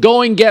when the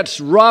going gets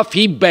rough,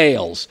 he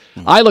bails.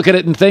 I look at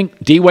it and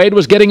think D-Wade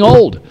was getting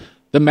old.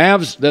 The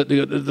Mavs,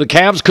 the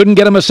Cavs couldn't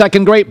get him a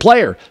second-rate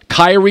player.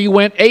 Kyrie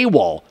went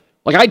AWOL.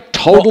 Like, I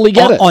totally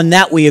get it. On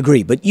that, we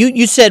agree. But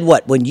you said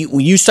what? When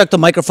you stuck the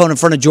microphone in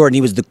front of Jordan,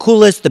 he was the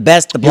coolest, the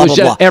best, the blah, blah,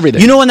 blah.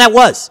 Everything. You know when that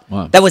was?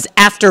 Wow. That was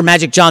after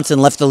Magic Johnson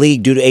left the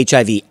league due to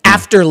HIV,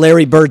 after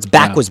Larry Bird's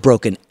back was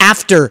broken,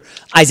 after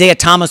Isaiah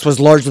Thomas was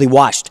largely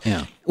washed.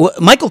 Yeah.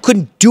 Michael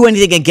couldn't do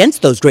anything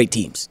against those great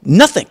teams.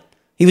 Nothing.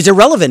 He was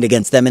irrelevant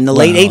against them in the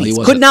late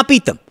 80s. Could not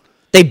beat them.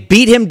 They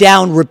beat him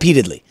down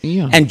repeatedly.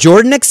 Yeah. And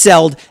Jordan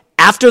excelled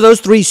after those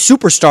three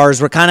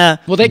superstars were kind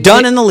of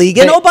done in the league.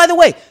 And, by the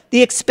way,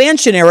 the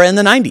expansion era in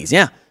the 90s,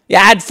 You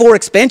had 4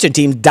 expansion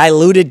teams,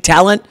 diluted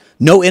talent,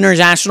 no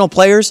international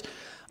players.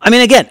 I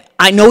mean, again,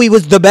 I know he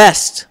was the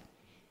best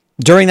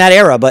during that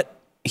era, but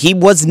he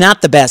was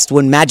not the best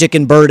when Magic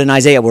and Bird and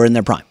Isaiah were in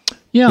their prime.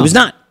 Yeah. He was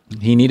not.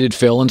 He needed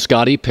Phil and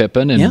Scottie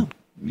Pippen. And,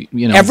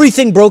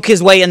 everything broke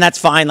his way, and that's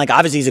fine. Like,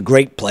 obviously, he's a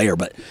great player,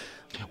 but...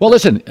 Well,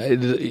 listen,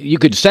 you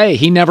could say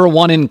he never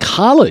won in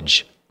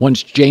college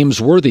once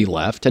James Worthy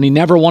left, and he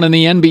never won in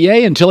the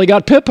NBA until he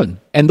got Pippen.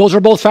 And those are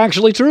both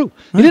factually true.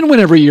 He didn't win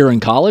every year in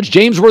college.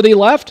 James Worthy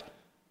left.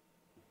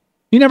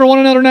 He never won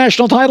another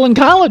national title in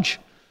college.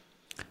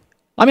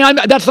 I mean,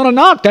 that's not a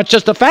knock. That's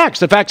just the facts.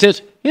 The fact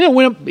is, he didn't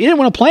win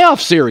a playoff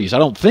series, I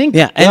don't think.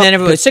 Yeah, and then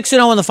everybody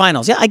 6-0 in the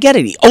finals. Yeah, I get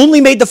it. He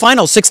only made the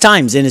finals 6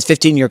 times in his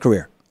 15-year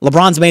career.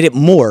 LeBron's made it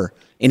more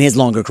in his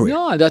longer career.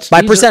 Yeah,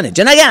 by percentage.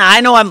 And again,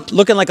 I know I'm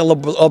looking like a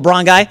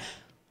LeBron guy.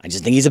 I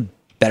just think he's a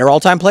better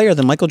all-time player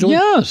than Michael Jordan.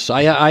 Yes,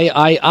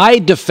 I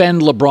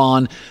defend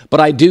LeBron, but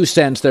I do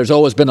sense there's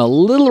always been a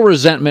little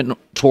resentment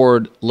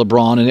toward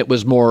LeBron, and it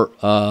was more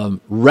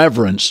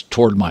reverence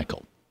toward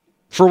Michael.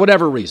 For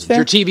whatever reason. Fair.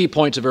 Your TV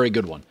point's a very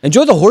good one.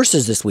 Enjoy the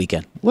horses this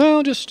weekend.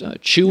 Well, just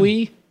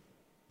Chewy.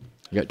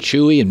 You got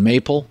Chewy and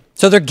Maple.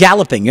 So they're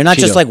galloping. You're not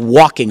just like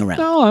walking around.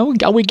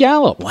 No, we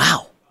gallop.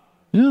 Wow.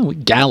 Yeah, we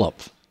gallop.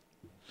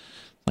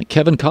 Like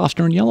Kevin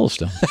Costner in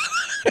Yellowstone.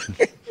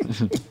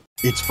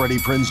 It's Freddie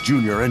Prinze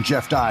Jr. and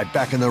Jeff Dye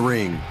back in the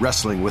ring.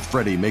 Wrestling with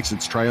Freddie makes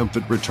its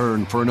triumphant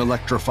return for an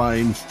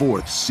electrifying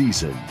 4th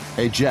season.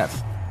 Hey,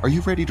 Jeff, are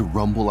you ready to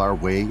rumble our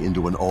way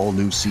into an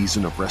all-new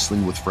season of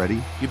Wrestling with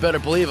Freddie? You better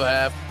believe I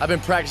have. I've been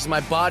practicing my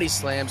body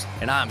slams,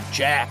 and I'm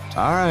jacked.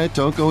 All right,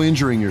 don't go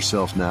injuring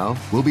yourself now.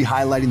 We'll be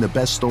highlighting the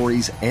best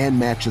stories and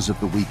matches of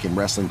the week in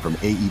wrestling from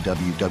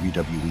AEW,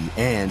 WWE,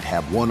 and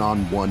have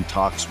one-on-one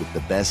talks with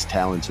the best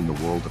talents in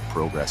the world of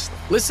pro wrestling.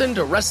 Listen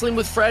to Wrestling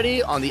with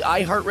Freddie on the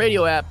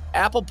iHeartRadio app,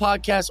 Apple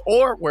Podcasts,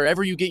 or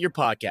wherever you get your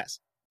podcasts.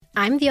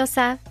 I'm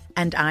Diosa.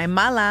 And I'm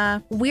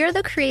Mala. We're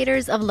the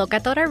creators of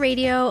Locatora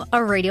Radio, a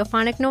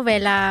radiophonic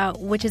novela,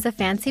 which is a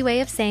fancy way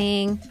of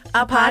saying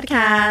a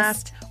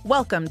podcast.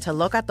 Welcome to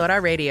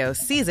Locatora Radio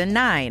Season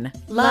 9.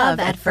 Love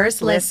at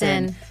First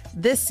Listen.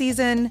 This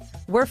season,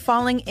 we're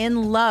falling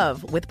in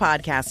love with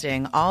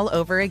podcasting all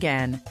over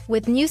again.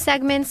 With new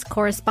segments,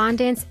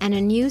 correspondence, and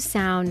a new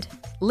sound.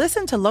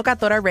 Listen to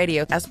Locatora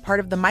Radio as part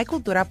of the Michael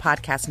Dura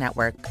Podcast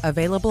Network.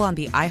 Available on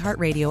the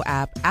iHeartRadio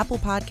app, Apple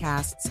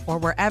Podcasts, or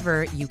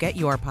wherever you get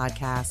your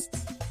podcasts.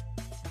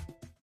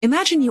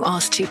 Imagine you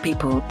ask 2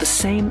 people the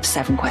same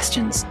 7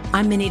 questions.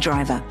 I'm Minnie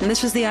Driver, and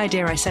this was the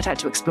idea I set out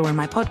to explore in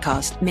my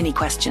podcast, Mini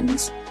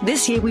Questions.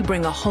 This year, we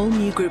bring a whole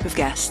new group of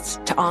guests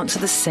to answer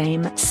the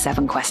same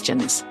 7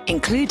 questions,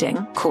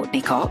 including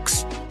Courtney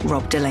Cox,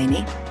 Rob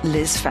Delaney,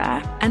 Liz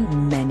Phair,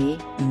 and many,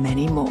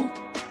 many more.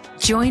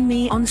 Join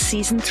me on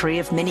Season 3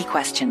 of Mini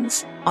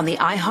Questions on the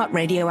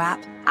iHeartRadio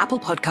app, Apple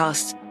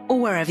Podcasts, or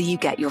wherever you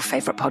get your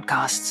favorite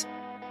podcasts.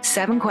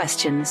 7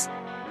 questions,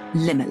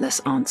 limitless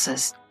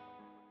answers.